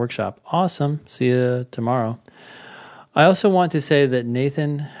statement workshop. Awesome. See you tomorrow. I also want to say that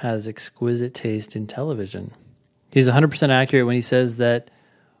Nathan has exquisite taste in television. He's 100% accurate when he says that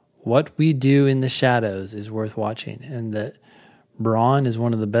what we do in the shadows is worth watching, and that Bronn is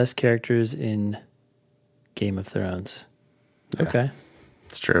one of the best characters in Game of Thrones. Yeah, okay.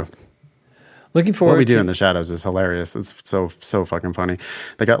 It's true. Looking forward What we do in the shadows is hilarious. It's so fucking funny.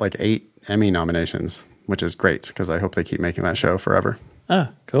 They got like 8 Emmy nominations, which is great because I hope they keep making that show forever. Oh,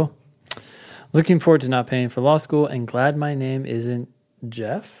 cool. Looking forward to not paying for law school and glad my name isn't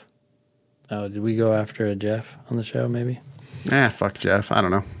Jeff. Oh, did we go after a Jeff on the show maybe? Fuck Jeff. I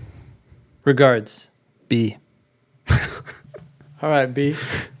don't know. Regards, B. All right, B.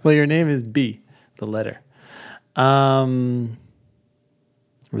 Well, your name is B, the letter.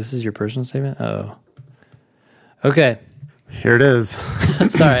 This is your personal statement? Oh. Okay. Here it is.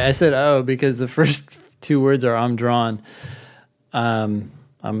 Sorry, I said oh because the first 2 words are I'm drawn. I'm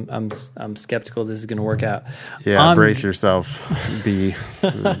skeptical this is going to work out. Yeah, brace yourself, B.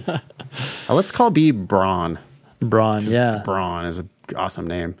 Let's call B Bronn. Bronn, yeah. Bronn is an awesome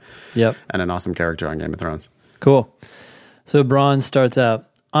name. Yep. And an awesome character on Game of Thrones. Cool. So Bronn starts out,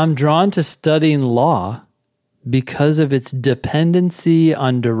 I'm drawn to studying law because of its dependency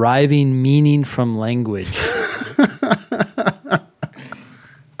on deriving meaning from language.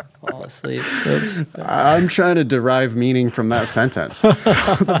 Fall asleep. Oops. I'm trying to derive meaning from that sentence. What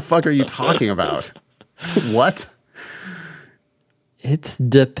the fuck are you talking about? What? Its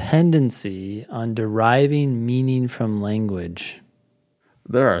dependency on deriving meaning from language.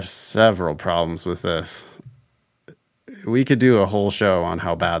 There are several problems with this. We could do a whole show on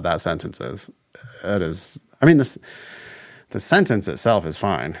how bad that sentence is. It is. I mean, the sentence itself is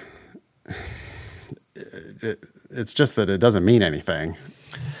fine. It's just that it doesn't mean anything.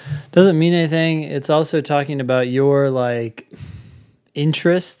 Doesn't mean anything. It's also talking about your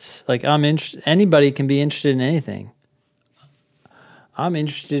interests. Like I'm interested. Anybody can be interested in anything. I'm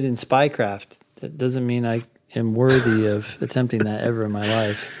interested in spycraft. That doesn't mean I am worthy of attempting that ever in my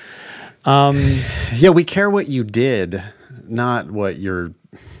life. Yeah, we care what you did, not what you're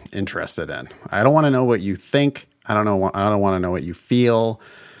interested in. I don't want to know what you think. I don't want to know what you feel.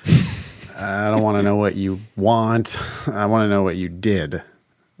 I don't want to know what you want. I want to know what you did.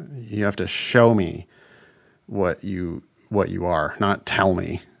 You have to show me what you are, not tell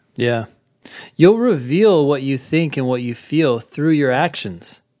me. Yeah. You'll reveal what you think and what you feel through your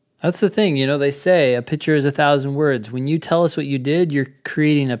actions. That's the thing. They say a picture is 1,000 words. When you tell us what you did, you're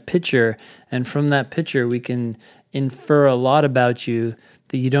creating a picture. And from that picture, we can infer a lot about you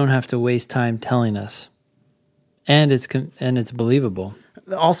that you don't have to waste time telling us. And it's believable.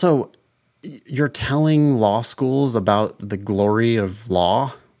 Also, you're telling law schools about the glory of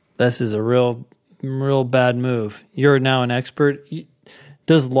law. This is a real bad move. You're now an expert.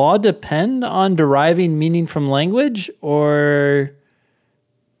 Does law depend on deriving meaning from language or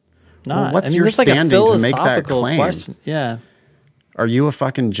not? Well, what's your standing to make that claim? Question. Yeah. Are you a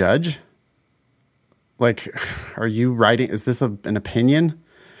fucking judge? Are you writing? Is this an opinion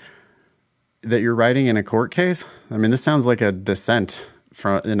that you're writing in a court case? I mean, this sounds like a dissent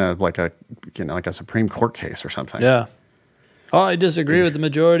in a Supreme Court case or something. Yeah. I disagree with the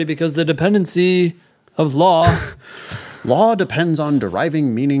majority because the dependency of law. Law depends on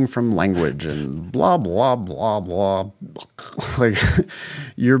deriving meaning from language and blah, blah, blah, blah.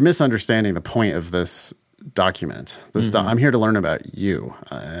 You're misunderstanding the point of this document. I'm here to learn about you.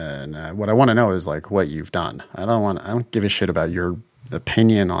 And what I want to know is what you've done. I don't give a shit about your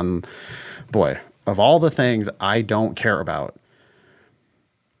opinion on, of all the things I don't care about,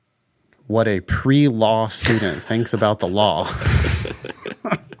 what a pre-law student thinks about the law.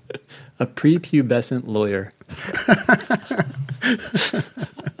 A prepubescent lawyer.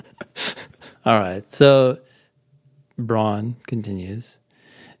 All right. So Bronn continues.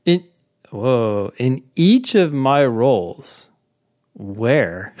 In each of my roles,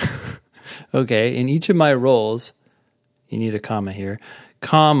 in each of my roles, you need a comma here,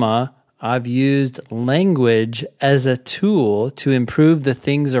 I've used language as a tool to improve the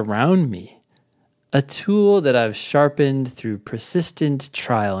things around me. A tool that I've sharpened through persistent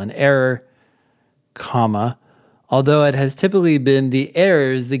trial and error, although it has typically been the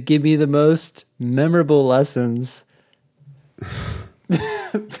errors that give me the most memorable lessons.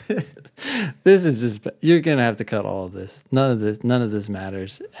 This is just, you're going to have to cut all of this. None of this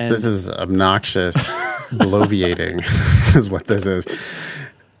matters. And This is obnoxious bloviating is what this is.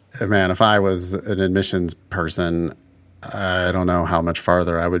 Man, if I was an admissions person, I don't know how much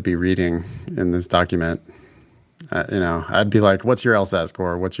farther I would be reading in this document. I'd be like, what's your LSAT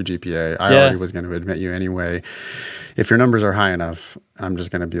score? What's your GPA? I already was going to admit you anyway. If your numbers are high enough, I'm just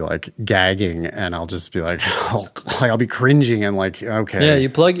going to be like gagging, and I'll just be like, I'll be cringing and like, okay. Yeah, you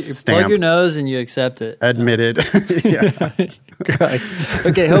plug your nose and you accept it. Admitted. Yeah. Right.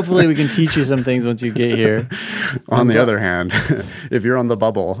 Okay, hopefully we can teach you some things once you get here. On the other hand, if you're on the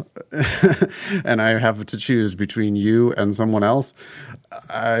bubble and I have to choose between you and someone else,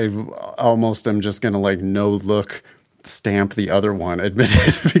 I almost am just going to like no look stamp the other one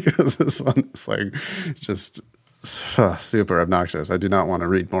admitted because this one is like just super obnoxious. I do not want to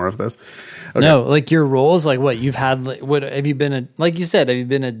read more of this. Okay. No, like your roles, like what you've had, what have you been like you said, have you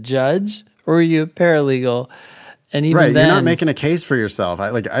been a judge or are you a paralegal? And even right, then, you're not making a case for yourself.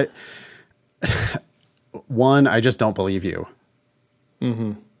 I just don't believe you.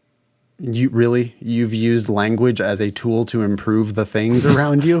 Mm-hmm. You've used language as a tool to improve the things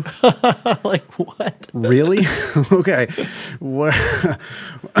around you? Like what? Really? Okay. What?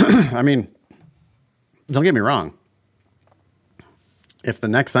 I mean, don't get me wrong. If the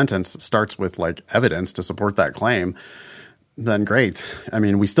next sentence starts with like evidence to support that claim, then great. I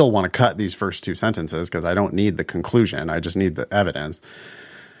mean, we still want to cut these first two sentences because I don't need the conclusion. I just need the evidence.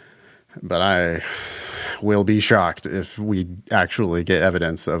 But I will be shocked if we actually get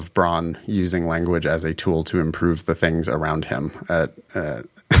evidence of Braun using language as a tool to improve the things around him.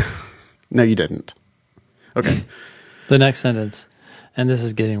 No, you didn't. Okay. The next sentence, and this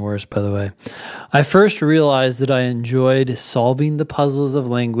is getting worse, by the way. I first realized that I enjoyed solving the puzzles of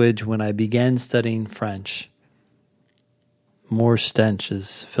language when I began studying French. More stench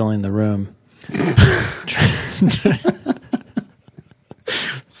is filling the room.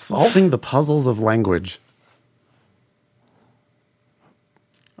 Solving the puzzles of language.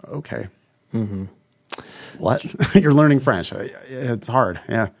 Okay. Mm-hmm. What? You're learning French. It's hard.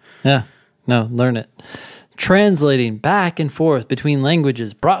 Yeah. Yeah. No, learn it. Translating back and forth between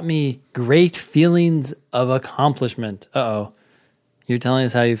languages brought me great feelings of accomplishment. Uh-oh. You're telling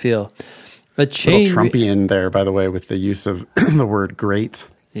us how you feel. A chain little Trumpian there, by the way, with the use of the word great.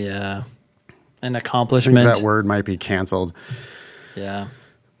 Yeah. An I accomplishment. think that word might be canceled. Yeah.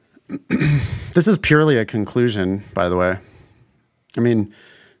 This is purely a conclusion, by the way. I mean,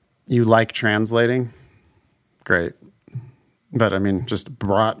 you like translating? Great. But I mean, just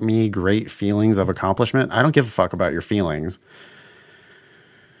brought me great feelings of accomplishment. I don't give a fuck about your feelings.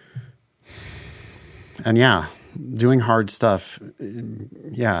 And yeah, doing hard stuff,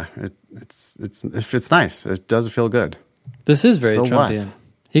 yeah, it's nice. It does feel good. This is very Trumpian. What?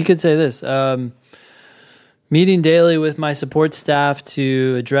 He could say this. Meeting daily with my support staff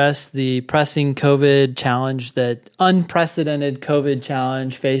to address the pressing COVID challenge, that unprecedented COVID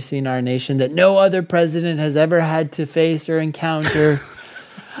challenge facing our nation that no other president has ever had to face or encounter.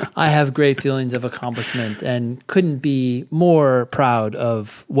 I have great feelings of accomplishment and couldn't be more proud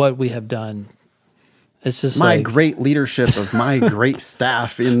of what we have done. It's just my like, great leadership of my great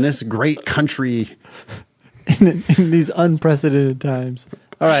staff in this great country. in these unprecedented times.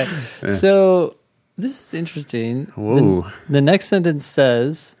 All right. Yeah. So this is interesting. Whoa. The next sentence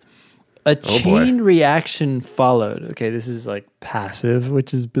says, a chain reaction followed. Okay, this is like passive,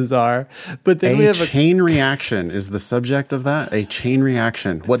 which is bizarre. But then we have a chain reaction is the subject of that. A chain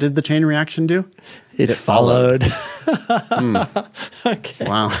reaction. What did the chain reaction do? It followed. Okay.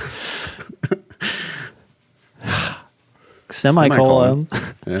 Wow. Semicolon.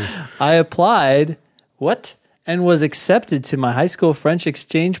 Yeah. I applied. What? And was accepted to my high school French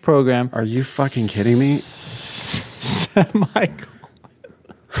exchange program. Are you fucking kidding me? Semicolon.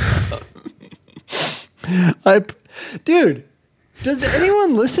 Dude, does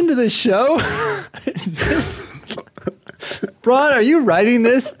anyone listen to this show? Is this... Braun, are you writing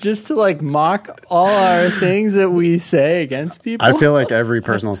this just to like mock all our things that we say against people? I feel like every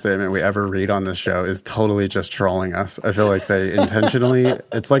personal statement we ever read on this show is totally just trolling us. I feel like they intentionally,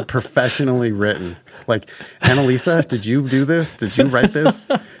 it's like professionally written. Like, Annalisa, did you do this? Did you write this?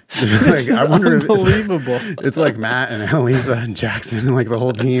 This is I wonder unbelievable. It's like Matt and Annalisa and Jackson and like the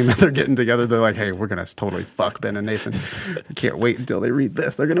whole team. They're getting together. They're like, hey, we're going to totally fuck Ben and Nathan. I can't wait until they read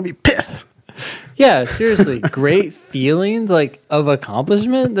this. They're going to be pissed. Yeah, seriously. Great feelings like of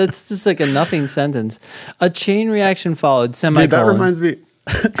accomplishment. That's just like a nothing sentence. A chain reaction followed. Semicolon. Dude, that reminds me.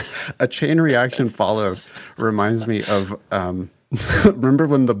 A chain reaction followed reminds me of. Remember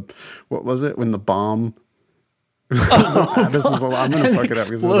when when the bomb This is I'm going to fuck it up because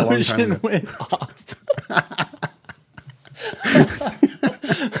this is a long time ago. Went off.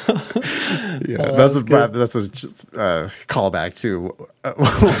 Yeah, that's a callback to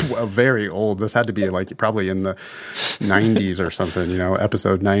a very old. This had to be like probably in the 90s or something. You know,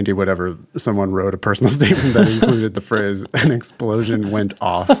 episode 90, whatever. Someone wrote a personal statement that included the phrase "an explosion went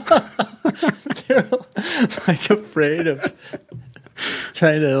off." They're like afraid of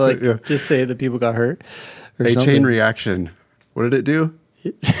trying to just say that people got hurt. Or A something. chain reaction. What did it do?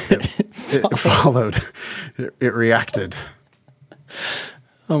 It followed. It reacted.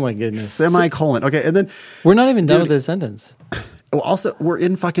 Oh my goodness. Semicolon. Okay, and then We're not even done with this sentence. also we're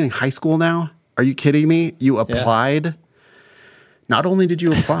in fucking high school now. Are you kidding me? You applied. Not only did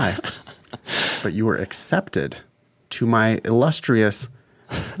you apply, but you were accepted to my illustrious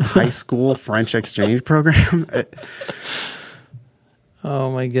high school French exchange program.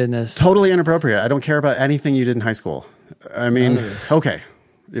 Oh my goodness. Totally inappropriate. I don't care about anything you did in high school. I mean, okay,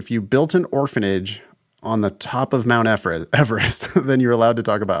 if you built an orphanage on the top of Mount Everest, then you're allowed to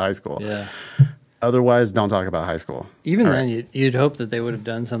talk about high school. Yeah. Otherwise, don't talk about high school. Even then, you'd hope that they would have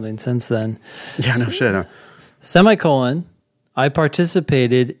done something since then. Yeah, no shit. Huh? Semicolon. I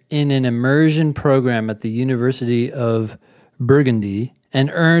participated in an immersion program at the University of Burgundy and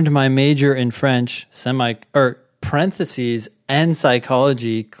earned my major in French, parentheses, and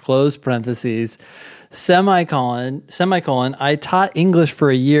psychology, close parentheses, semicolon, I taught English for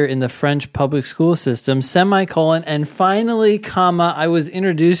a year in the French public school system, semicolon, and finally, comma, I was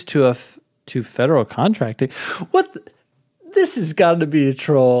introduced to federal contracting. This has got to be a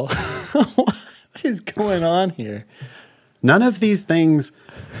troll. What is going on here? None of these things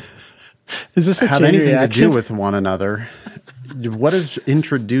Is this have anything to do with one another. What does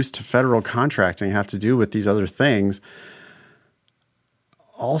introduced to federal contracting have to do with these other things?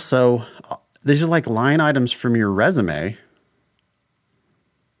 Also, these are like line items from your resume.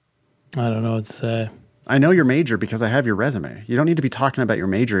 I don't know what to say. I know your major because I have your resume. You don't need to be talking about your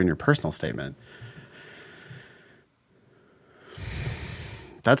major in your personal statement.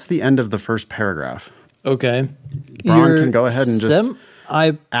 That's the end of the first paragraph. Okay. Braun can go ahead and just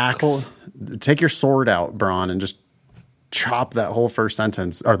take your sword out, Braun, and just chop that whole first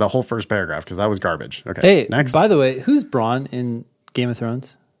sentence or the whole first paragraph because that was garbage. Okay. Hey, next. by the way, who's Braun in Game of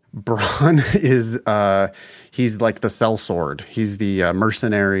Thrones? Braun is he's like the sellsword. He's the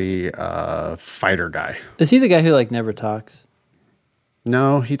mercenary fighter guy. Is he the guy who like never talks?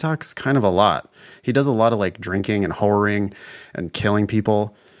 No, he talks kind of a lot. He does a lot of like drinking and whoring and killing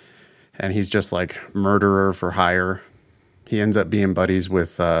people. And he's just like murderer for hire. He ends up being buddies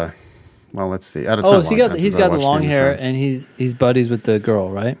with well, let's see. So he's got the long hair and he's buddies with the girl,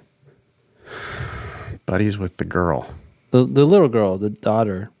 right? Buddies with the girl. The little girl, the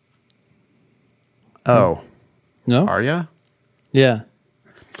daughter. Oh. No? Arya? Yeah.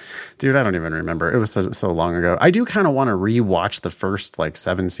 Dude, I don't even remember. It was so long ago. I do kind of want to rewatch the first like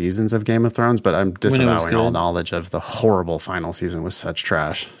 7 seasons of Game of Thrones, but I'm disavowing all knowledge of the horrible final season with such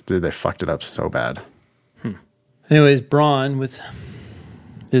trash. Dude, they fucked it up so bad. Anyways, Braun with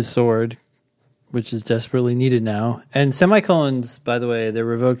his sword, which is desperately needed now. And semicolons, by the way, they're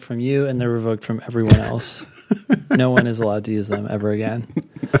revoked from you and they're revoked from everyone else. No one is allowed to use them ever again.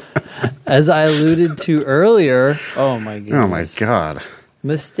 As I alluded to earlier, oh my goodness. Oh my God.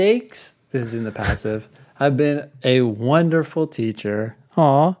 Mistakes, this is in the passive, have been a wonderful teacher.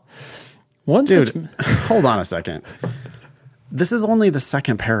 Aw. Dude, hold on a second. This is only the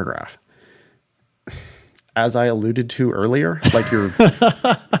second paragraph. As I alluded to earlier, like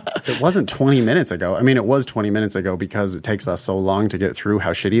it wasn't 20 minutes ago. I mean, it was 20 minutes ago because it takes us so long to get through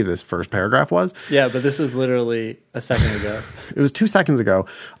how shitty this first paragraph was. Yeah, but this was literally a second ago. It was 2 seconds ago.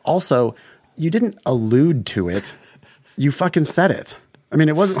 Also, you didn't allude to it. You fucking said it. I mean,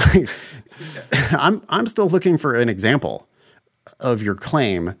 it wasn't like I'm still looking for an example of your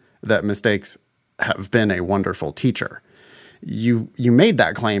claim that mistakes have been a wonderful teacher. You made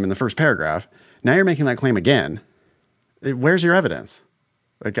that claim in the first paragraph. Now you're making that claim again. Where's your evidence?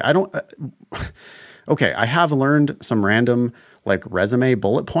 Like, I don't. Okay, I have learned some random like resume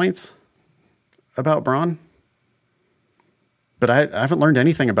bullet points about Braun, but I haven't learned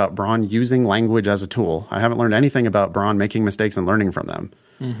anything about Braun using language as a tool. I haven't learned anything about Braun making mistakes and learning from them.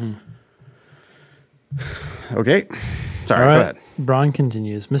 Mm-hmm. Okay, sorry. Go ahead. Braun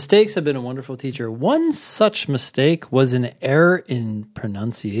continues. Mistakes have been a wonderful teacher. One such mistake was an error in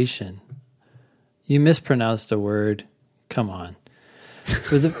pronunciation. You mispronounced a word. Come on.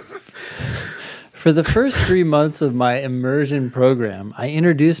 For the first 3 months of my immersion program, I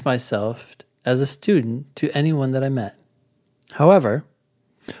introduced myself as a student to anyone that I met. However,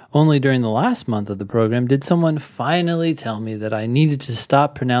 Only during the last month of the program did someone finally tell me that I needed to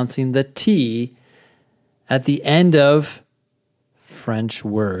stop pronouncing the T at the end of French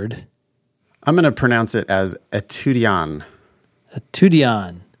word. I'm going to pronounce it as étudiant.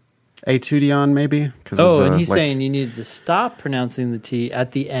 Étudiant. Étudiant, maybe? And he's saying you needed to stop pronouncing the T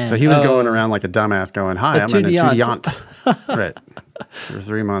at the end. So he was going around like a dumbass going, hi, I'm an Étudiant. étudiant. Right. For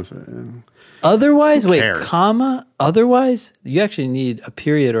 3 months. Otherwise, cares? comma, otherwise, you actually need a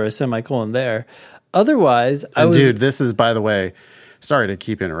period or a semicolon there. Otherwise, Dude, this is, by the way, sorry to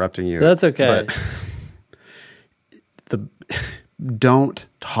keep interrupting you. That's okay. But don't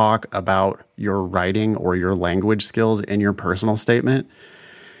talk about your writing or your language skills in your personal statement,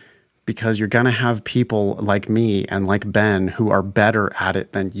 because you're going to have people like me and like Ben who are better at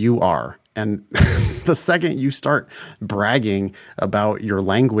it than you are. And the second you start bragging about your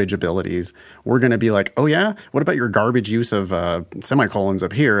language abilities, we're going to be like, oh yeah? What about your garbage use of semicolons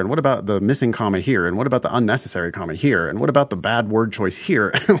up here? And what about the missing comma here? And what about the unnecessary comma here? And what about the bad word choice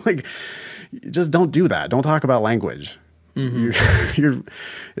here? Like, just don't do that. Don't talk about language. Mm-hmm.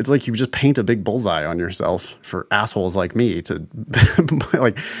 It's like you just paint a big bullseye on yourself for assholes like me to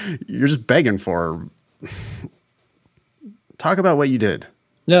like, you're just begging for. Talk about what you did.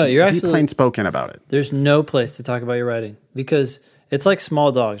 No, you're actually be plain spoken about it. There's no place to talk about your writing, because it's like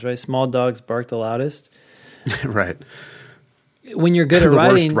small dogs, right? Small dogs bark the loudest. Right. When you're good at the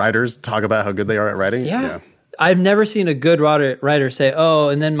writing, worst writers talk about how good they are at writing. Yeah. I've never seen a good writer say, oh,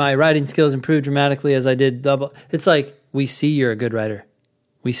 and then my writing skills improved dramatically as I did blah, blah. It's like, we see you're a good writer.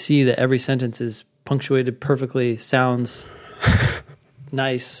 We see that every sentence is punctuated perfectly, sounds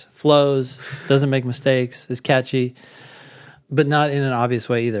nice, flows, doesn't make mistakes, is catchy, but not in an obvious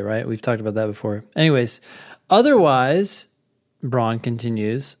way either, right? We've talked about that before. Anyways, otherwise, Braun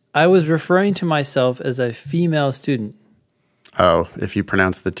continues, I was referring to myself as a female student. Oh, if you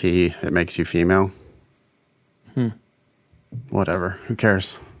pronounce the T, it makes you female? Whatever. Who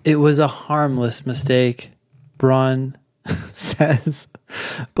cares? It was a harmless mistake, Braun says,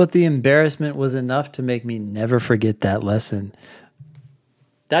 but the embarrassment was enough to make me never forget that lesson.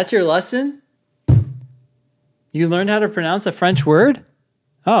 That's your lesson? You learned how to pronounce a French word?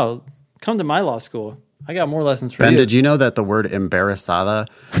 Oh, come to my law school. I got more lessons for Ben, you. did you know that the word embarazada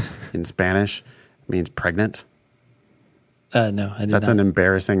in Spanish means pregnant? No, I did That's not. an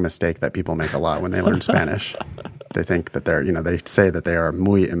embarrassing mistake that people make a lot when they learn Spanish. They think that they're, they say that they are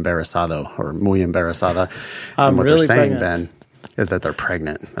muy embarazado or muy embarazada. And what really they're saying, pregnant. Ben, is that they're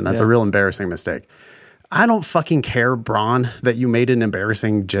pregnant. And that's a real embarrassing mistake. I don't fucking care, Braun, that you made an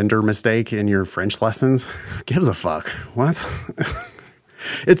embarrassing gender mistake in your French lessons. Who gives a fuck? What?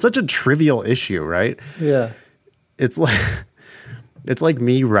 It's such a trivial issue, right? Yeah. It's like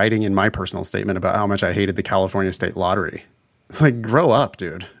me writing in my personal statement about how much I hated the California State Lottery. It's like, grow up,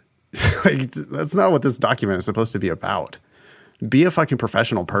 dude. Like, that's not what this document is supposed to be about. Be a fucking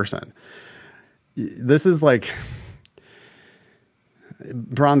professional person. This is like,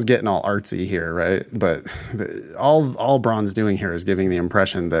 Braun's getting all artsy here, right? But all Braun's doing here is giving the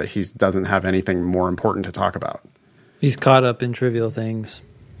impression that he doesn't have anything more important to talk about. He's caught up in trivial things.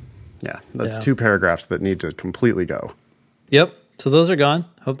 Yeah, that's 2 paragraphs that need to completely go. Yep. So those are gone.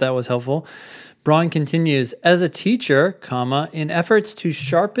 Hope that was helpful. Braun continues, as a teacher, in efforts to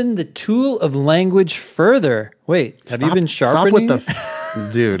sharpen the tool of language further. Wait, have you been sharpening? Stop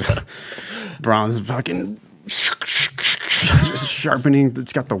with dude. Braun's fucking just sharpening.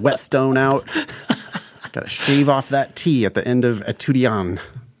 It's got the whetstone out. Got to shave off that T at the end of étudiant.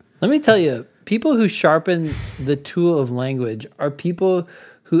 Let me tell you, people who sharpen the tool of language are people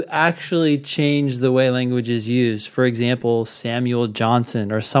who actually change the way language is used. For example, Samuel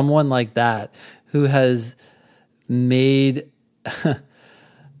Johnson or someone like that who has made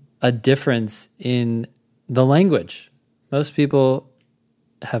a difference in the language. Most people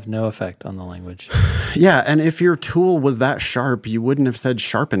have no effect on the language. Yeah, and if your tool was that sharp, you wouldn't have said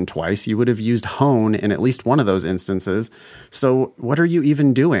sharpen twice. You would have used hone in at least one of those instances. So what are you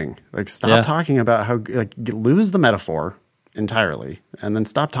even doing? Like, stop talking about how, like, lose the metaphor entirely, and then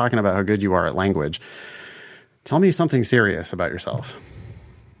stop talking about how good you are at language. Tell me something serious about yourself.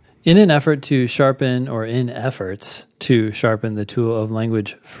 In efforts to sharpen the tool of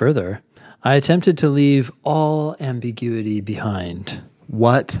language further, I attempted to leave all ambiguity behind.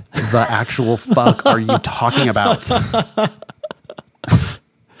 What the actual fuck are you talking about?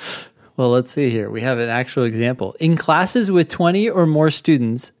 Well, let's see here. We have an actual example. In classes with 20 or more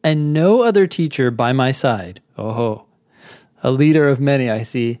students and no other teacher by my side. Oh, a leader of many, I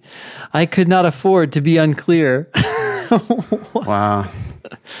see. I could not afford to be unclear. Wow.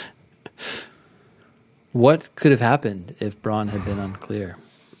 What could have happened if Braun had been unclear?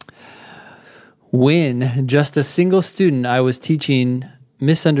 When just a single student I was teaching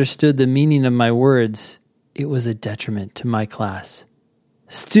misunderstood the meaning of my words, it was a detriment to my class.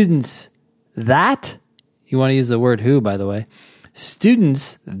 Students that, you want to use the word who, by the way,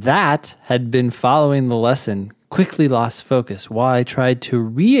 students that had been following the lesson quickly lost focus while I tried to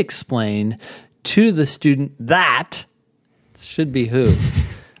re-explain to the student that, should be who,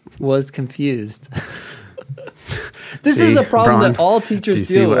 was confused. This is a problem Bron, that all teachers deal with. Do you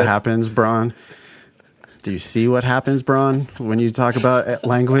see what happens, Bron? Do you see what happens, Bron, when you talk about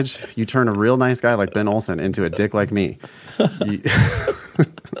language? You turn a real nice guy like Ben Olsen into a dick like me.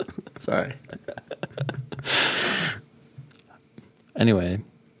 Sorry. Anyway,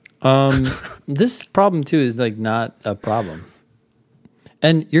 this problem too is like not a problem.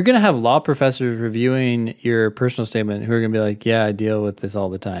 And you're going to have law professors reviewing your personal statement who are going to be like, yeah, I deal with this all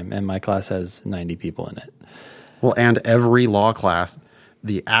the time. And my class has 90 people in it. Well, and every law class,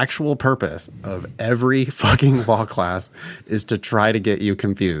 the actual purpose of every fucking law class is to try to get you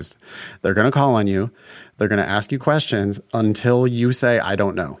confused. They're going to call on you. They're going to ask you questions until you say, I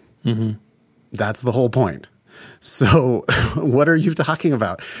don't know. Mm-hmm. That's the whole point. So what are you talking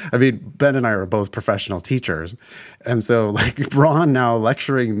about? I mean, Ben and I are both professional teachers. And so like Ron now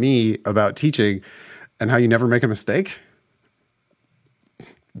lecturing me about teaching and how you never make a mistake.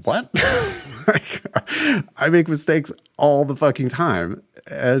 What? Like, I make mistakes all the fucking time.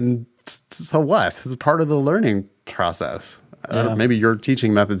 And so what? It's part of the learning process. I don't know, maybe your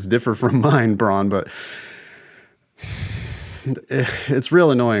teaching methods differ from mine, Braun, but it's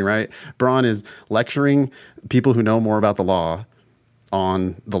real annoying, right? Braun is lecturing people who know more about the law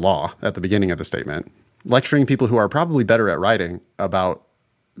on the law at the beginning of the statement, lecturing people who are probably better at writing about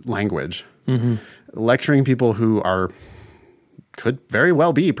language, lecturing people who could very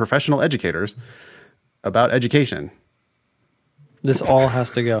well be professional educators about education. This all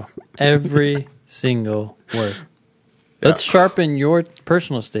has to go. Every single word. Let's sharpen your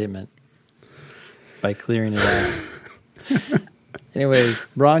personal statement by clearing it out. Anyways,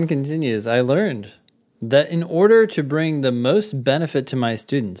 Ron continues, I learned that in order to bring the most benefit to my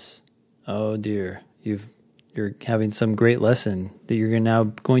students, oh dear, you're having some great lesson that you're now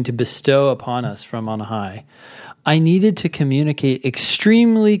going to bestow upon us from on high. I needed to communicate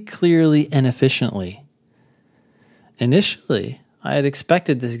extremely clearly and efficiently. Initially, I had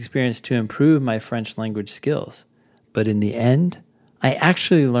expected this experience to improve my French language skills, but in the end, I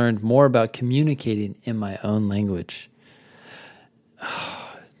actually learned more about communicating in my own language.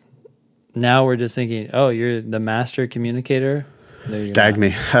 Now we're just thinking, oh, you're the master communicator? Dag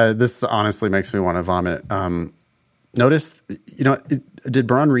me. This honestly makes me want to vomit. Notice, did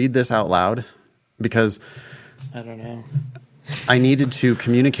Braun read this out loud? Because I don't know. I needed to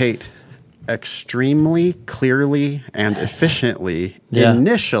communicate extremely clearly and efficiently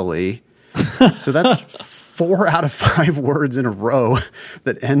initially. So that's 4 out of 5 words in a row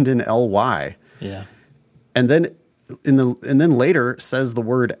that end in ly. Yeah. And then later says the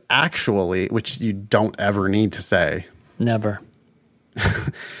word actually, which you don't ever need to say. Never.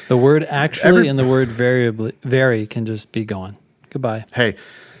 The word actually and the word very can just be gone. Goodbye. Hey,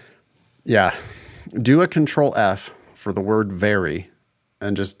 yeah. Do a Control F for the word very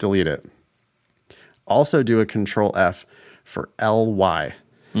and just delete it. Also do a Control F for ly.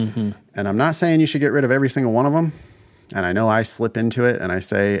 Mm-hmm. And I'm not saying you should get rid of every single one of them. And I know I slip into it and I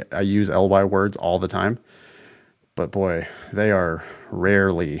use ly words all the time. But boy, they are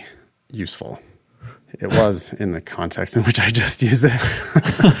rarely useful. It was in the context in which I just used it,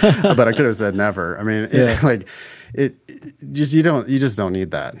 but I could have said never. I mean, you just don't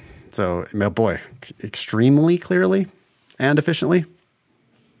need that. So, boy, extremely clearly and efficiently.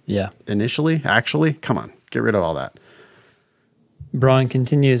 Yeah. Initially, actually, come on, get rid of all that. Braun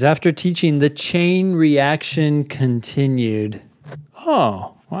continues, after teaching, the chain reaction continued.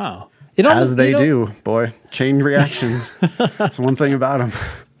 Oh, wow. As they do, boy. Chain reactions. That's one thing about them.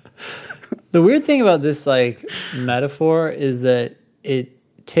 The weird thing about this metaphor is that it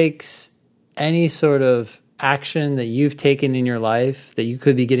takes any sort of action that you've taken in your life that you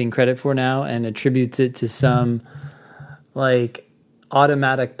could be getting credit for now and attributes it to some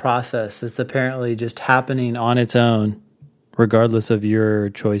automatic process that's apparently just happening on its own, regardless of your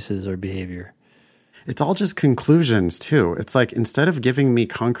choices or behavior. It's all just conclusions, too. It's like, instead of giving me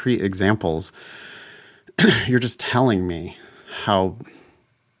concrete examples, you're just telling me how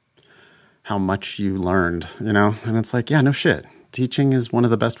much you learned, And it's like, yeah, no shit. Teaching is one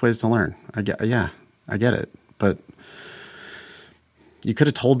of the best ways to learn. I get it. But you could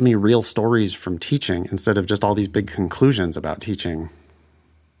have told me real stories from teaching instead of just all these big conclusions about teaching.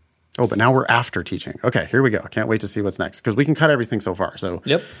 Oh, but now we're after teaching. Okay, here we go. I can't wait to see what's next because we can cut everything so far. So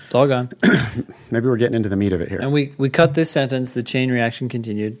Yep, it's all gone. maybe we're getting into the meat of it here. And we cut this sentence, the chain reaction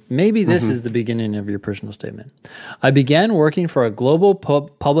continued. Maybe this is the beginning of your personal statement. I began working for a global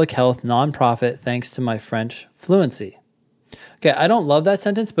public health nonprofit thanks to my French fluency. Okay, I don't love that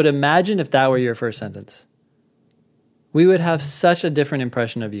sentence, but imagine if that were your first sentence. We would have such a different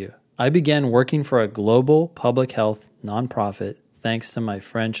impression of you. I began working for a global public health nonprofit thanks to my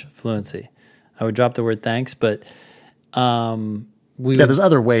French fluency. I would drop the word thanks, but there's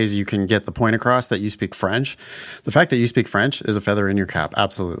other ways you can get the point across that you speak French. The fact that you speak French is a feather in your cap,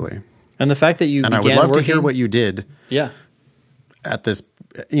 absolutely. And the fact that you and I would love to hear what you did. Yeah. At this,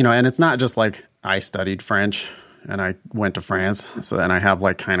 and it's not just like I studied French and I went to France, and I have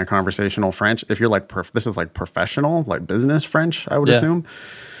like kind of conversational French. If you're like this is like professional, like business French, I would assume.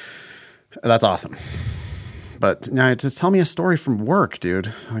 That's awesome. But now just tell me a story from work,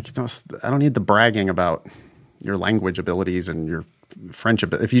 dude. Like, I don't need the bragging about your language abilities and your French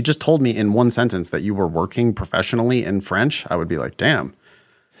ability. If you just told me in one sentence that you were working professionally in French, I would be like, damn.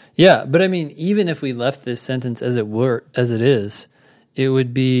 Yeah, but I mean, even if we left this sentence as it is, it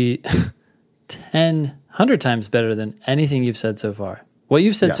would be 100 times better than anything you've said so far. What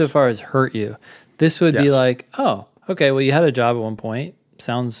you've said so far has hurt you. This would be like, oh, okay, well, you had a job at one point.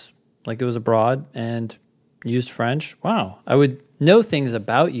 Sounds like it was abroad and used French. Wow. I would know things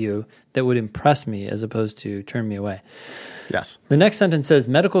about you that would impress me as opposed to turn me away. Yes. The next sentence says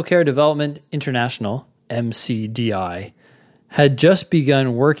Medical Care Development International, MCDI, had just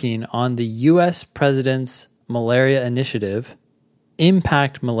begun working on the U.S. President's Malaria Initiative,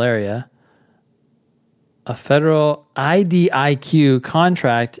 Impact Malaria, a federal IDIQ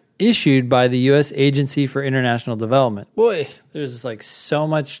contract issued by the U.S. Agency for International Development. Boy, there's like so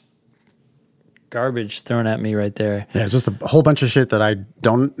much garbage thrown at me right there. Yeah, just a whole bunch of shit that I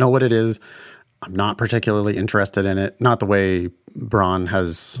don't know what it is. I'm not particularly interested in it. Not the way Braun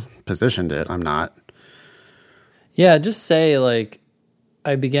has positioned it. I'm not. Yeah, just say like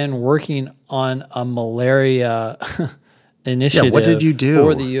I began working on a malaria initiative. Yeah, what did you do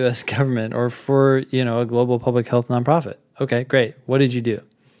for the U.S. government or for a global public health nonprofit? Okay, great. What did you do?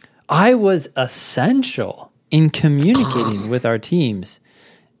 I was essential in communicating with our teams.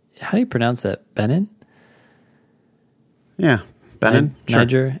 How do you pronounce that? Benin? Yeah, Benin.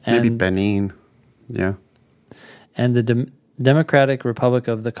 Niger. Sure. Maybe Benin. Yeah. And the Democratic Republic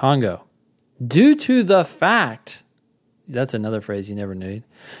of the Congo. Due to the fact, that's another phrase you never knew.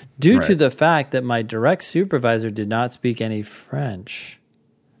 Due to the fact that my direct supervisor did not speak any French.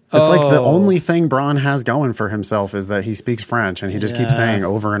 It's like the only thing Braun has going for himself is that he speaks French, and he just keeps saying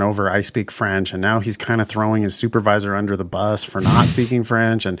over and over, I speak French. And now he's kind of throwing his supervisor under the bus for not speaking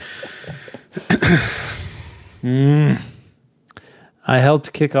French. And I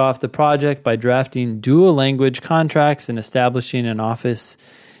helped kick off the project by drafting dual language contracts and establishing an office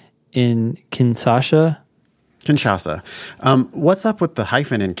in Kinshasa. What's up with the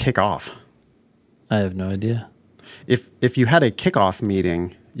hyphen in kick off? I have no idea. If you had a kickoff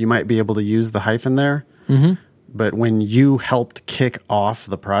meeting, you might be able to use the hyphen there. Mm-hmm. But when you helped kick off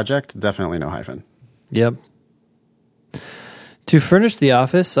the project, definitely no hyphen. Yep. To furnish the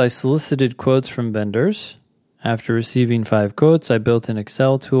office, I solicited quotes from vendors. After receiving 5 quotes, I built an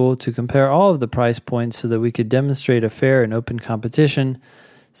Excel tool to compare all of the price points so that we could demonstrate a fair and open competition,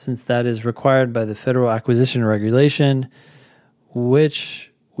 since that is required by the Federal Acquisition Regulation,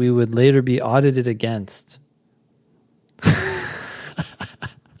 which we would later be audited against.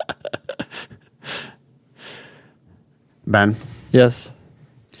 Ben? Yes?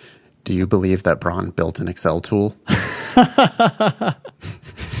 Do you believe that Braun built an Excel tool?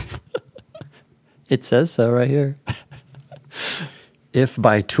 It says so right here. If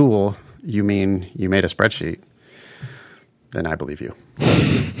by tool you mean you made a spreadsheet, then I believe you.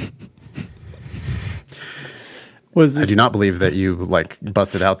 I do not believe that you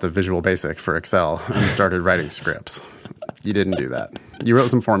busted out the Visual Basic for Excel and started writing scripts. You didn't do that. You wrote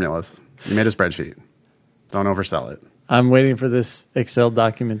some formulas. You made a spreadsheet. Don't oversell it. I'm waiting for this Excel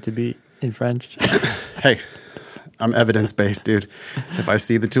document to be in French. Hey, I'm evidence-based, dude. If I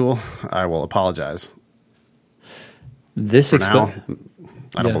see the tool, I will apologize. Now,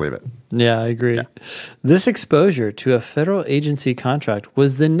 I don't believe it. Yeah, I agree. Yeah. This exposure to a federal agency contract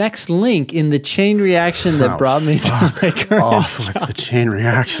was the next link in the chain reaction that brought me to my current off job. With the chain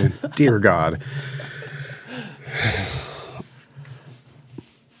reaction. Dear God.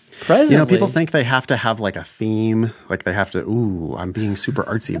 Presently, people think they have to have a theme. They have to, I'm being super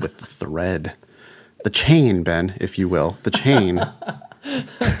artsy with the thread. The chain, Ben, if you will. The chain. Oh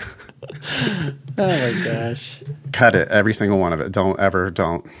my gosh. Cut it, every single one of it. Don't.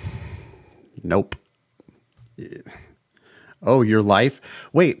 Nope. Oh, your life?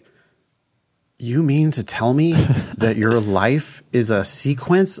 Wait, you mean to tell me that your life is a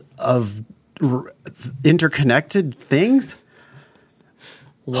sequence of interconnected things?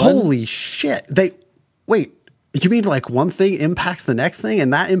 Holy shit. Wait, you mean like one thing impacts the next thing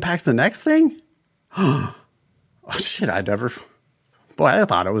and that impacts the next thing? Oh shit, boy, I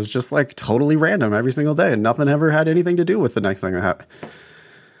thought it was just like totally random every single day and nothing ever had anything to do with the next thing that happened.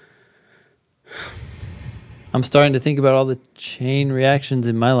 I'm starting to think about all the chain reactions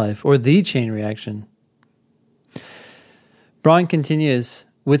in my life, or the chain reaction. Braun continues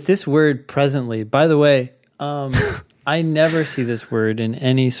with this word presently. By the way, I never see this word in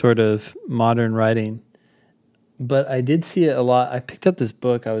any sort of modern writing, but I did see it a lot. I picked up this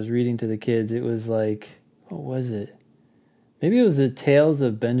book I was reading to the kids. It was like, what was it? Maybe it was the Tales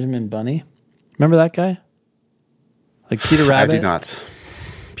of Benjamin Bunny. Remember that guy? Like Peter Rabbit? I do not.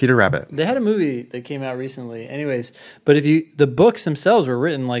 Peter Rabbit. They had a movie that came out recently. Anyways, but the books themselves were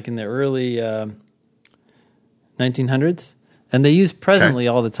written like in the early 1900s, and they use presently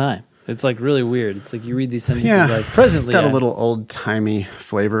all the time. It's like really weird. It's like you read these sentences like presently. It's got a little old-timey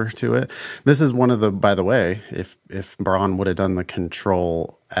flavor to it. This is one of the, by the way, if Braun would have done the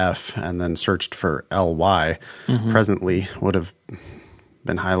Control F and then searched for LY, presently would have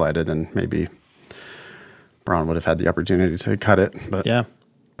been highlighted, and maybe Braun would have had the opportunity to cut it. But yeah.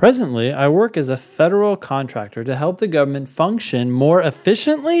 Presently, I work as a federal contractor to help the government function more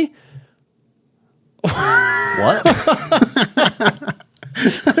efficiently. What?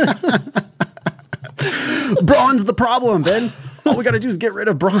 Braun's the problem, Ben. All we got to do is get rid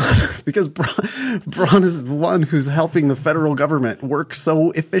of Braun because Braun is the one who's helping the federal government work so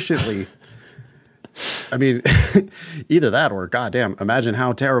efficiently. I mean, either that or, goddamn, imagine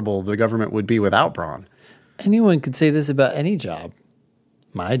how terrible the government would be without Braun. Anyone could say this about any job.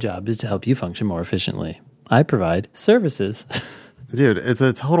 My job is to help you function more efficiently. I provide services. Dude, it's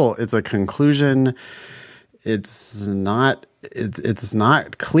a conclusion. It's not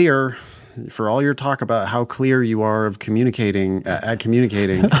clear for all your talk about how clear you are of communicating,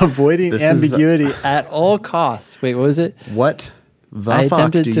 Avoiding ambiguity at all costs. Wait, what was it? What the I fuck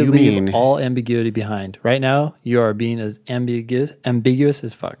attempted do to you leave mean? all ambiguity behind. Right now, you are being as ambiguous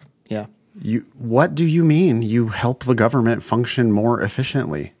as fuck. Yeah. What do you mean you help the government function more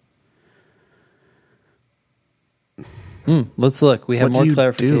efficiently? Let's look. We have What do more you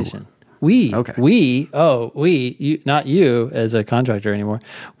clarification. do? You, not you as a contractor anymore.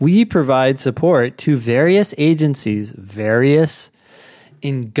 We provide support to various agencies,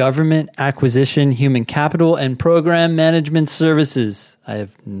 in government acquisition, human capital, and program management services. I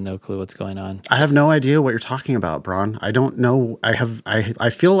have no clue what's going on. I have no idea what you're talking about, Braun. I don't know. I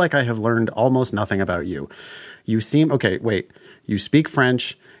feel like I have learned almost nothing about you. You seem, okay, wait. You speak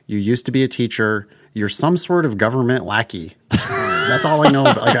French. You used to be a teacher. You're some sort of government lackey. That's all I know.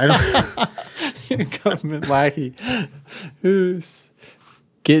 Like, I don't. You're a government lackey who's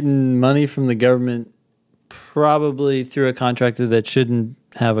getting money from the government, probably through a contractor that shouldn't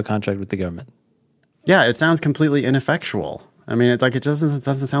have a contract with the government. Yeah, it sounds completely ineffectual. I mean, it's like it doesn't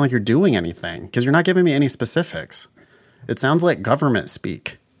sound like you're doing anything because you're not giving me any specifics. It sounds like government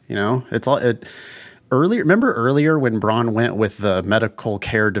speak. You know, it's all it. Remember earlier when Braun went with the Medical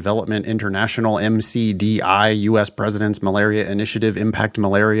Care Development International MCDI, U.S. President's Malaria Initiative, Impact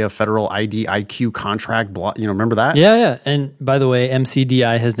Malaria, Federal IDIQ contract, remember that? Yeah. And by the way,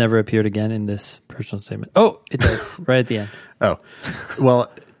 MCDI has never appeared again in this personal statement. Oh, it does, right at the end. Oh,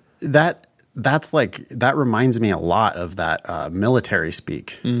 well, that reminds me a lot of that military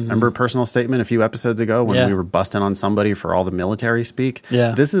speak. Mm-hmm. Remember personal statement a few episodes ago when we were busting on somebody for all the military speak?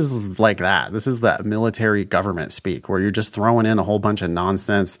 Yeah. This is like that. This is that military government speak where you're just throwing in a whole bunch of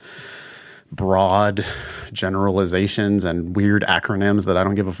nonsense, broad generalizations and weird acronyms that I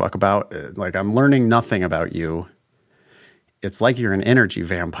don't give a fuck about. Like, I'm learning nothing about you. It's like you're an energy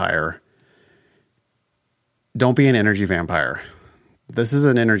vampire. Don't be an energy vampire. This is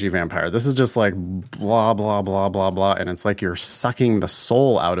an energy vampire. This is just like blah, blah, blah, blah, blah. And it's like you're sucking the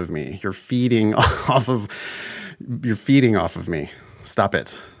soul out of me. You're feeding off of me. Stop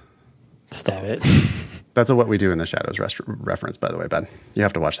it. Stop it. That's what we do in the Shadows reference, by the way, Ben. You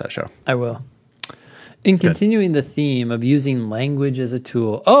have to watch that show. I will. In continuing the theme of using language as a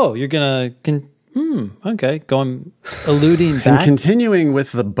tool. Oh, you're going to... okay. Alluding back. And continuing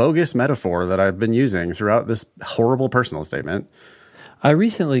with the bogus metaphor that I've been using throughout this horrible personal statement. I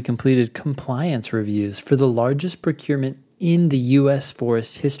recently completed compliance reviews for the largest procurement in the U.S.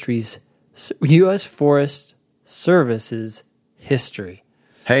 Forest Service's history.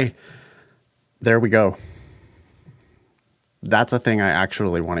 Hey, there we go. That's a thing I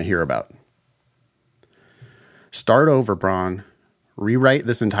actually want to hear about. Start over, Braun. Rewrite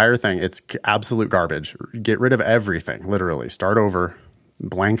this entire thing. It's absolute garbage. Get rid of everything, literally. Start over.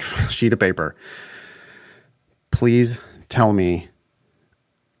 Blank sheet of paper. Please tell me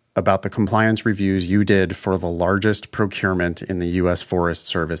about the compliance reviews you did for the largest procurement in the U.S. Forest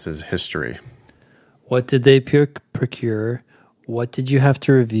Service's history. What did they procure? What did you have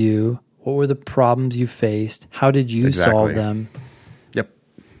to review? What were the problems you faced? How did you solve them? Yep.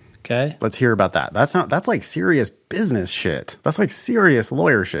 Okay. Let's hear about that. That's like serious business shit. That's like serious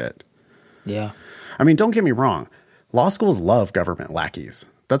lawyer shit. Yeah. I mean, don't get me wrong. Law schools love government lackeys.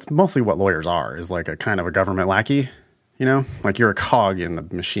 That's mostly what lawyers are, is like a kind of a government lackey, you know? Like you're a cog in the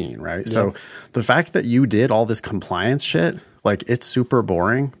machine, right? Yeah. So the fact that you did all this compliance shit, like it's super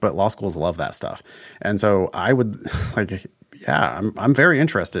boring, but law schools love that stuff. And so I would like, yeah, I'm very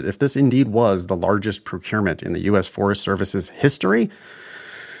interested. If this indeed was the largest procurement in the U.S. Forest Service's history,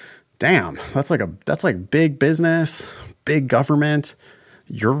 damn, that's like big business, big government.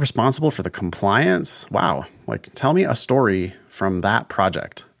 You're responsible for the compliance. Wow. Like, tell me a story from that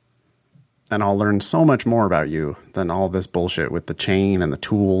project. And I'll learn so much more about you than all this bullshit with the chain and the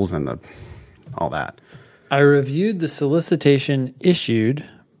tools and all that. I reviewed the solicitation issued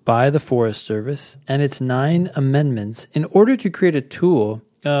by the Forest Service and its 9 amendments in order to create a tool.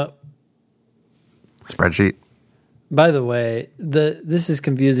 Spreadsheet. By the way, this is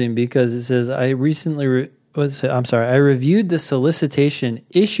confusing because it says I reviewed the solicitation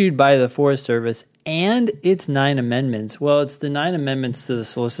issued by the Forest Service and its 9 amendments. Well, it's the 9 amendments to the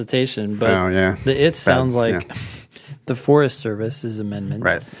solicitation, but it sounds like the Forest Service's amendments.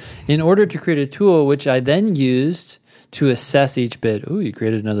 Right. In order to create a tool, which I then used to assess each bid. Ooh, you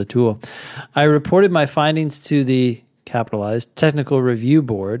created another tool. I reported my findings to the capitalized Technical Review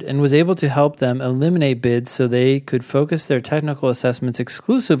Board and was able to help them eliminate bids so they could focus their technical assessments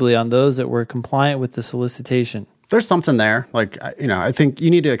exclusively on those that were compliant with the solicitation. There's something there. Like, you know, I think you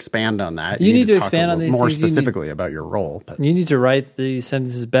need to expand on that. You need to expand on these more things. specifically about your role. But you need to write these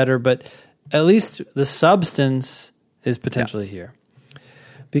sentences better, but at least the substance is potentially here.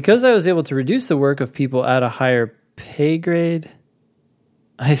 Because I was able to reduce the work of people at a higher pay grade,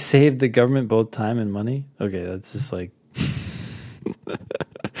 I saved the government both time and money. Okay, that's just like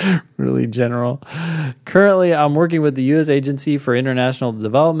really general. Currently, I'm working with the U.S. Agency for International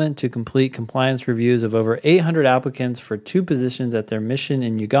Development to complete compliance reviews of over 800 applicants for 2 positions at their mission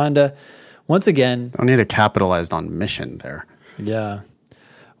in Uganda. Once again... Don't need a capitalized on mission there. Yeah.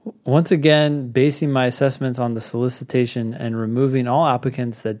 Once again, basing my assessments on the solicitation and removing all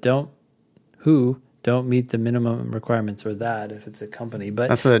applicants who don't meet the minimum requirements, or that if it's a company. But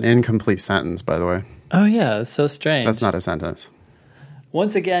that's an incomplete sentence, by the way. Oh, yeah. It's so strange. That's not a sentence.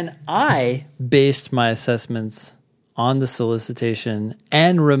 Once again, I based my assessments on the solicitation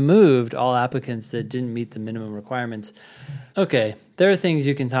and removed all applicants that didn't meet the minimum requirements. Okay, there are things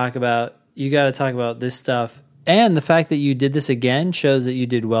you can talk about. You got to talk about this stuff. And the fact that you did this again shows that you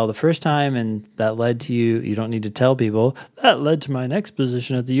did well the first time, and that led to you don't need to tell people, that led to my next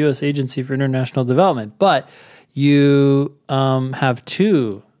position at the U.S. Agency for International Development. But you have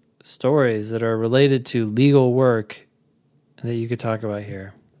 2 stories that are related to legal work that you could talk about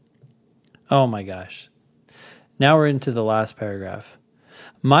here. Oh my gosh. Now we're into the last paragraph.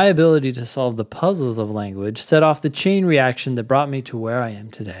 My ability to solve the puzzles of language set off the chain reaction that brought me to where I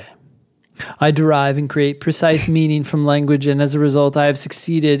am today. I derive and create precise meaning from language, and as a result, I have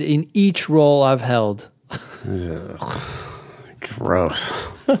succeeded in each role I've held. Ugh, gross.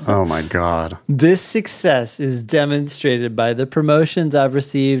 Oh my God. This success is demonstrated by the promotions I've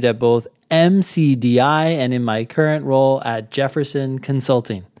received at both MCDI and in my current role at Jefferson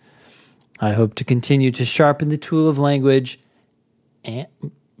Consulting. I hope to continue to sharpen the tool of language and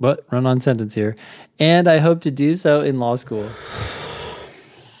run-on sentence here. And I hope to do so in law school.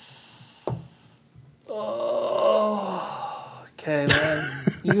 Oh, okay, man.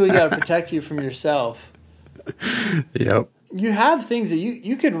 You got to protect you from yourself. Yep. You have things that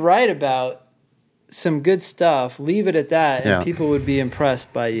you could write about some good stuff, leave it at that, and people would be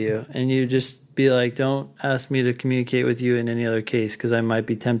impressed by you. And you just be like, don't ask me to communicate with you in any other case, because I might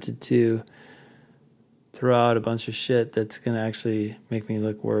be tempted to throw out a bunch of shit that's going to actually make me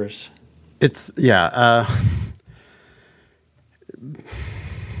look worse. It's,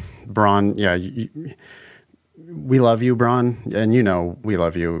 Braun, we love you, Braun, and you know we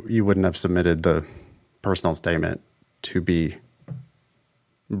love you. You wouldn't have submitted the personal statement to be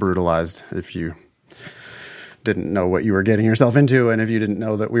brutalized if you didn't know what you were getting yourself into, and if you didn't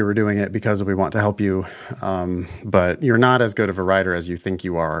know that we were doing it because we want to help you. But you're not as good of a writer as you think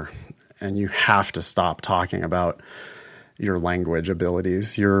you are, and you have to stop talking about your language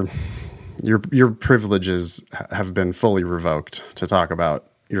abilities. You're Your privileges have been fully revoked to talk about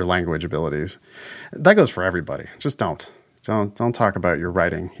your language abilities. That goes for everybody. Just don't talk about your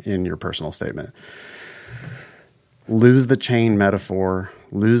writing in your personal statement. Lose the chain metaphor,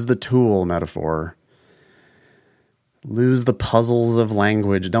 lose the tool metaphor, lose the puzzles of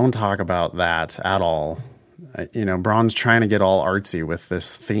language. Don't talk about that at all. Braun's trying to get all artsy with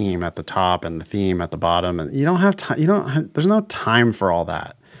this theme at the top and the theme at the bottom, and you don't have time. There's no time for all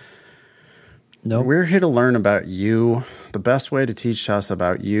that. No, We're here to learn about you. The best way to teach us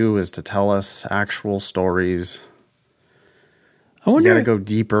about you is to tell us actual stories. You got to go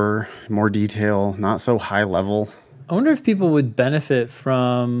deeper, more detail, not so high level. I wonder if people would benefit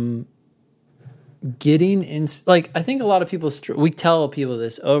from getting in. Like, I think a lot of people, we tell people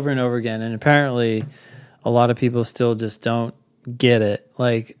this over and over again, and apparently a lot of people still just don't get it.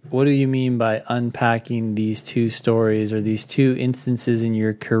 Like, what do you mean by unpacking these two stories or these two instances in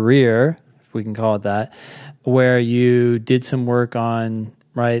your career, if we can call it that, where you did some work on,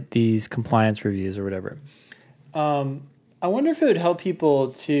 right, these compliance reviews or whatever? I wonder if it would help people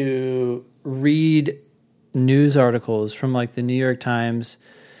to read news articles from like the New York Times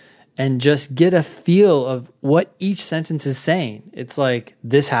and just get a feel of what each sentence is saying. It's like,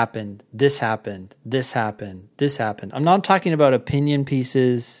 this happened, this happened, this happened, this happened. I'm not talking about opinion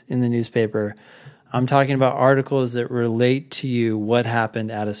pieces in the newspaper. I'm talking about articles that relate to you, what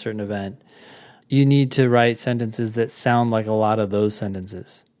happened at a certain event. You need to write sentences that sound like a lot of those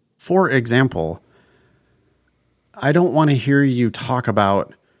sentences. For example, I don't want to hear you talk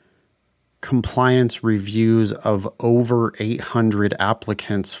about compliance reviews of over 800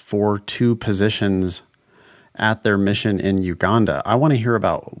 applicants for 2 positions at their mission in Uganda. I want to hear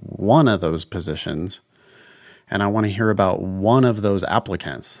about one of those positions, and I want to hear about one of those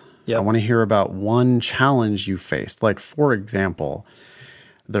applicants. Yep. I want to hear about one challenge you faced. Like, for example,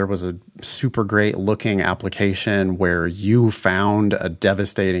 there was a super great looking application where you found a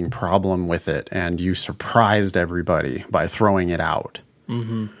devastating problem with it and you surprised everybody by throwing it out.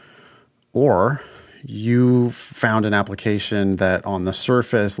 Mm-hmm. Or you found an application that on the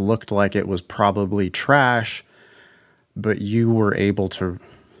surface looked like it was probably trash, but you were able to,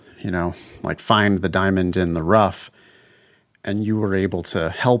 find the diamond in the rough, and you were able to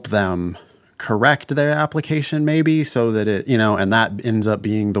help them correct their application maybe so that it, and that ends up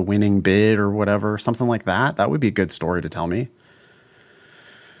being the winning bid or whatever, something like that. That would be a good story to tell me.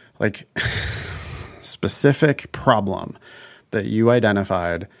 Like, specific problem that you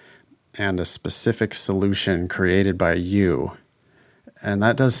identified and a specific solution created by you. And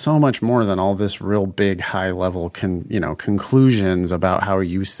that does so much more than all this real big high level conclusions about how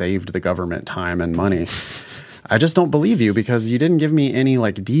you saved the government time and money. I just don't believe you because you didn't give me any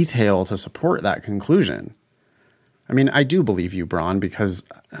detail to support that conclusion. I mean, I do believe you, Braun, because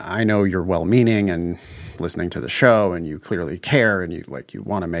I know you're well-meaning and listening to the show and you clearly care and you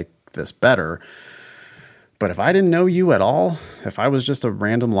want to make this better. But if I didn't know you at all, if I was just a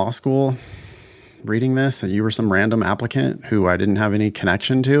random law school reading this and you were some random applicant who I didn't have any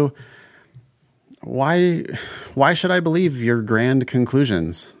connection to, why should I believe your grand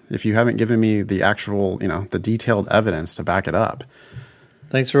conclusions if you haven't given me the actual, the detailed evidence to back it up?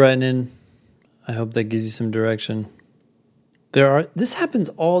 Thanks for writing in. I hope that gives you some direction. This happens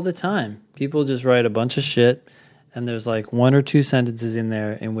all the time. People just write a bunch of shit and there's 1 or 2 sentences in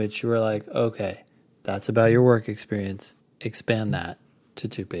there in which you are like, okay, that's about your work experience. Expand that to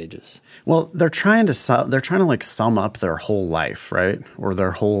 2 pages. Well, they're trying to sum up their whole life, right? Or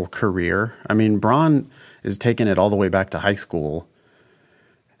their whole career. I mean, Braun is taking it all the way back to high school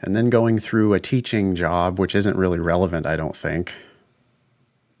and then going through a teaching job, which isn't really relevant, I don't think.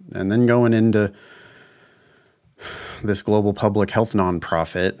 And then going into this global public health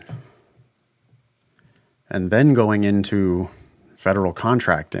nonprofit and then going into federal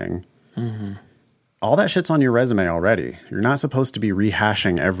contracting. Mm-hmm. All that shit's on your resume already. You're not supposed to be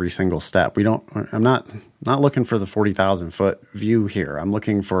rehashing every single step. I'm not looking for the 40,000 foot view here. I'm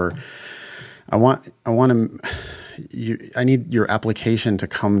looking for, I need your application to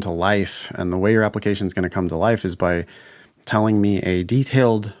come to life. And the way your application is going to come to life is by telling me a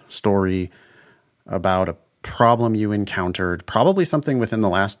detailed story about a problem you encountered, probably something within the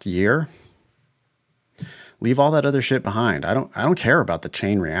last year. Leave all that other shit behind. I don't care about the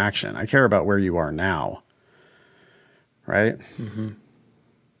chain reaction. I care about where you are now. Right? Mm-hmm.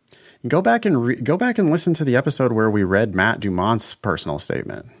 Go back and listen to the episode where we read Matt Dumont's personal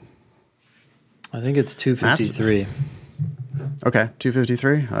statement. I think it's 253. Okay,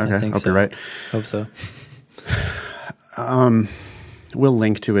 253. Okay, hope you're right. Hope so. We'll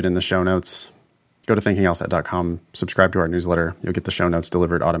link to it in the show notes. Go to thinkinglsat.com, subscribe to our newsletter. You'll get the show notes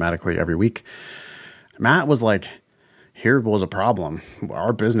delivered automatically every week. Matt was like, here was a problem.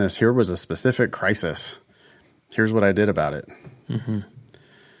 Our business, here was a specific crisis. Here's what I did about it. Mm-hmm.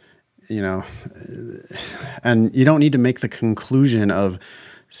 You know, and you don't need to make the conclusion of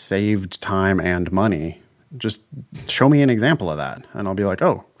saved time and money. Just show me an example of that. And I'll be like,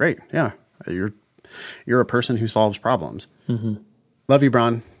 oh, great. Yeah. You're a person who solves problems. Mm-hmm. Love you,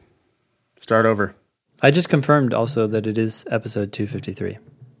 Bron. Start over. I just confirmed also that it is episode 253.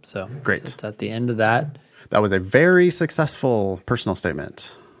 So great. It's at the end of that. That was a very successful personal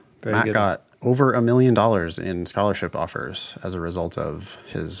statement. Matt got over $1 million in scholarship offers as a result of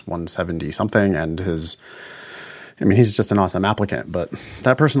his 170 something and he's just an awesome applicant, but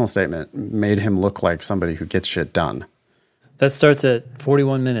that personal statement made him look like somebody who gets shit done. That starts at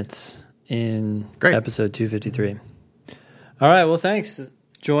 41 minutes in episode 253. All right. Well, thanks.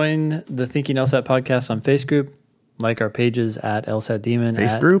 Join the Thinking LSAT podcast on Facebook. Like our pages at LSAT Demon.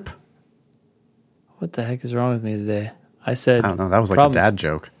 Face group? What the heck is wrong with me today? I said... I don't know. That was like a dad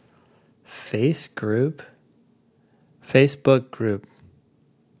joke. Face group? Facebook group.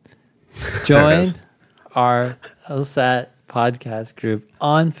 Join our LSAT podcast group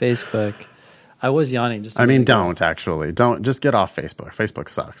on Facebook. I was yawning just don't just get off Facebook. Facebook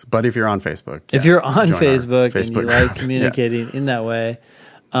sucks. But if you're on Facebook... if you're on Facebook and you like communicating in that way...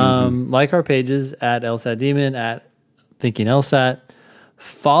 like our pages at LSAT Demon, at Thinking LSAT.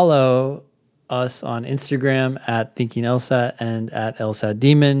 Follow us on Instagram at Thinking LSAT and at LSAT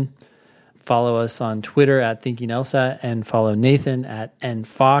Demon. Follow us on Twitter at Thinking LSAT and follow Nathan at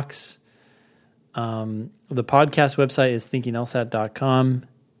nfox. The podcast website is thinkinglsat.com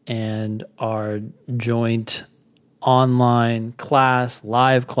and our joint online class,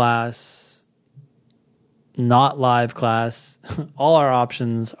 live class, not live class. All our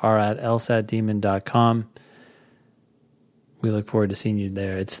options are at lsatdemon.com. We look forward to seeing you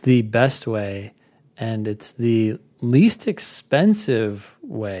there. It's the best way, and it's the least expensive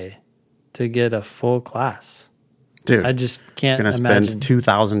way to get a full class. Dude, I just can't imagine. Going to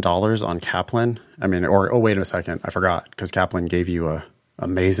spend $2,000 on Kaplan? Wait a second. I forgot, because Kaplan gave you a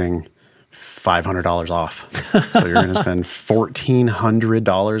amazing $500 off. So you're going to spend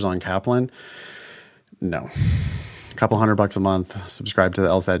 $1,400 on Kaplan? No. A couple $100 a month, subscribe to the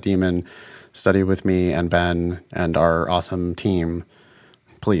LSAT Demon, study with me and Ben and our awesome team.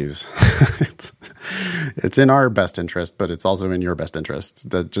 Please. It's in our best interest, but it's also in your best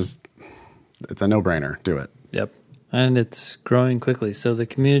interest. It's a no-brainer. Do it. Yep. And it's growing quickly. So the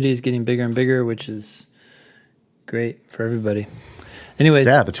community is getting bigger and bigger, which is great for everybody. Anyways.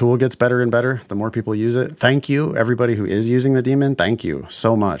 Yeah, the tool gets better and better the more people use it. Thank you, everybody who is using the Demon. Thank you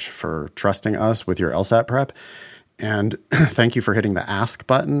so much for trusting us with your LSAT prep. And thank you for hitting the ask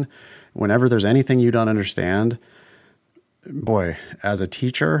button. Whenever there's anything you don't understand, boy, as a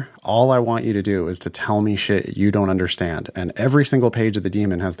teacher, all I want you to do is to tell me shit you don't understand. And every single page of the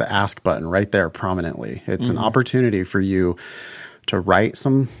Demon has the ask button right there prominently. It's an opportunity for you to write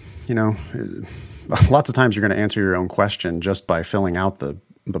some, lots of times you're going to answer your own question just by filling out the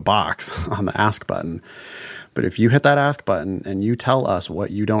box on the ask button. But if you hit that ask button and you tell us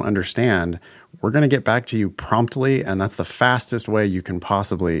what you don't understand, we're going to get back to you promptly, and that's the fastest way you can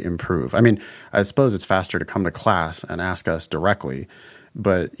possibly improve. I suppose it's faster to come to class and ask us directly,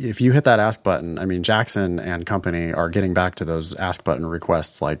 but if you hit that ask button, Jackson and company are getting back to those ask button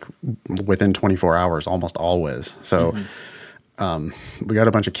requests like within 24 hours, almost always. So we got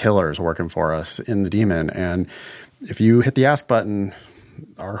a bunch of killers working for us in the Demon, and if you hit the ask button,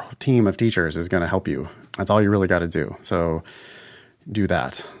 our team of teachers is going to help you. That's all you really got to do. So do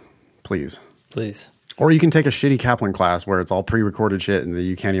that, please. Please. Or you can take a shitty Kaplan class where it's all pre-recorded shit and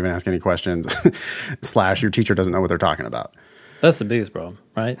you can't even ask any questions / your teacher doesn't know what they're talking about. That's the biggest problem,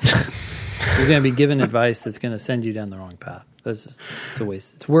 right? You're going to be given advice that's going to send you down the wrong path. It's a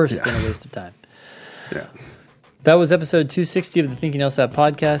waste. It's worse than a waste of time. Yeah. That was episode 260 of the Thinking LSAT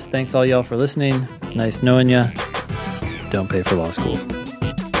podcast. Thanks all y'all for listening. Nice knowing you. Don't pay for law school.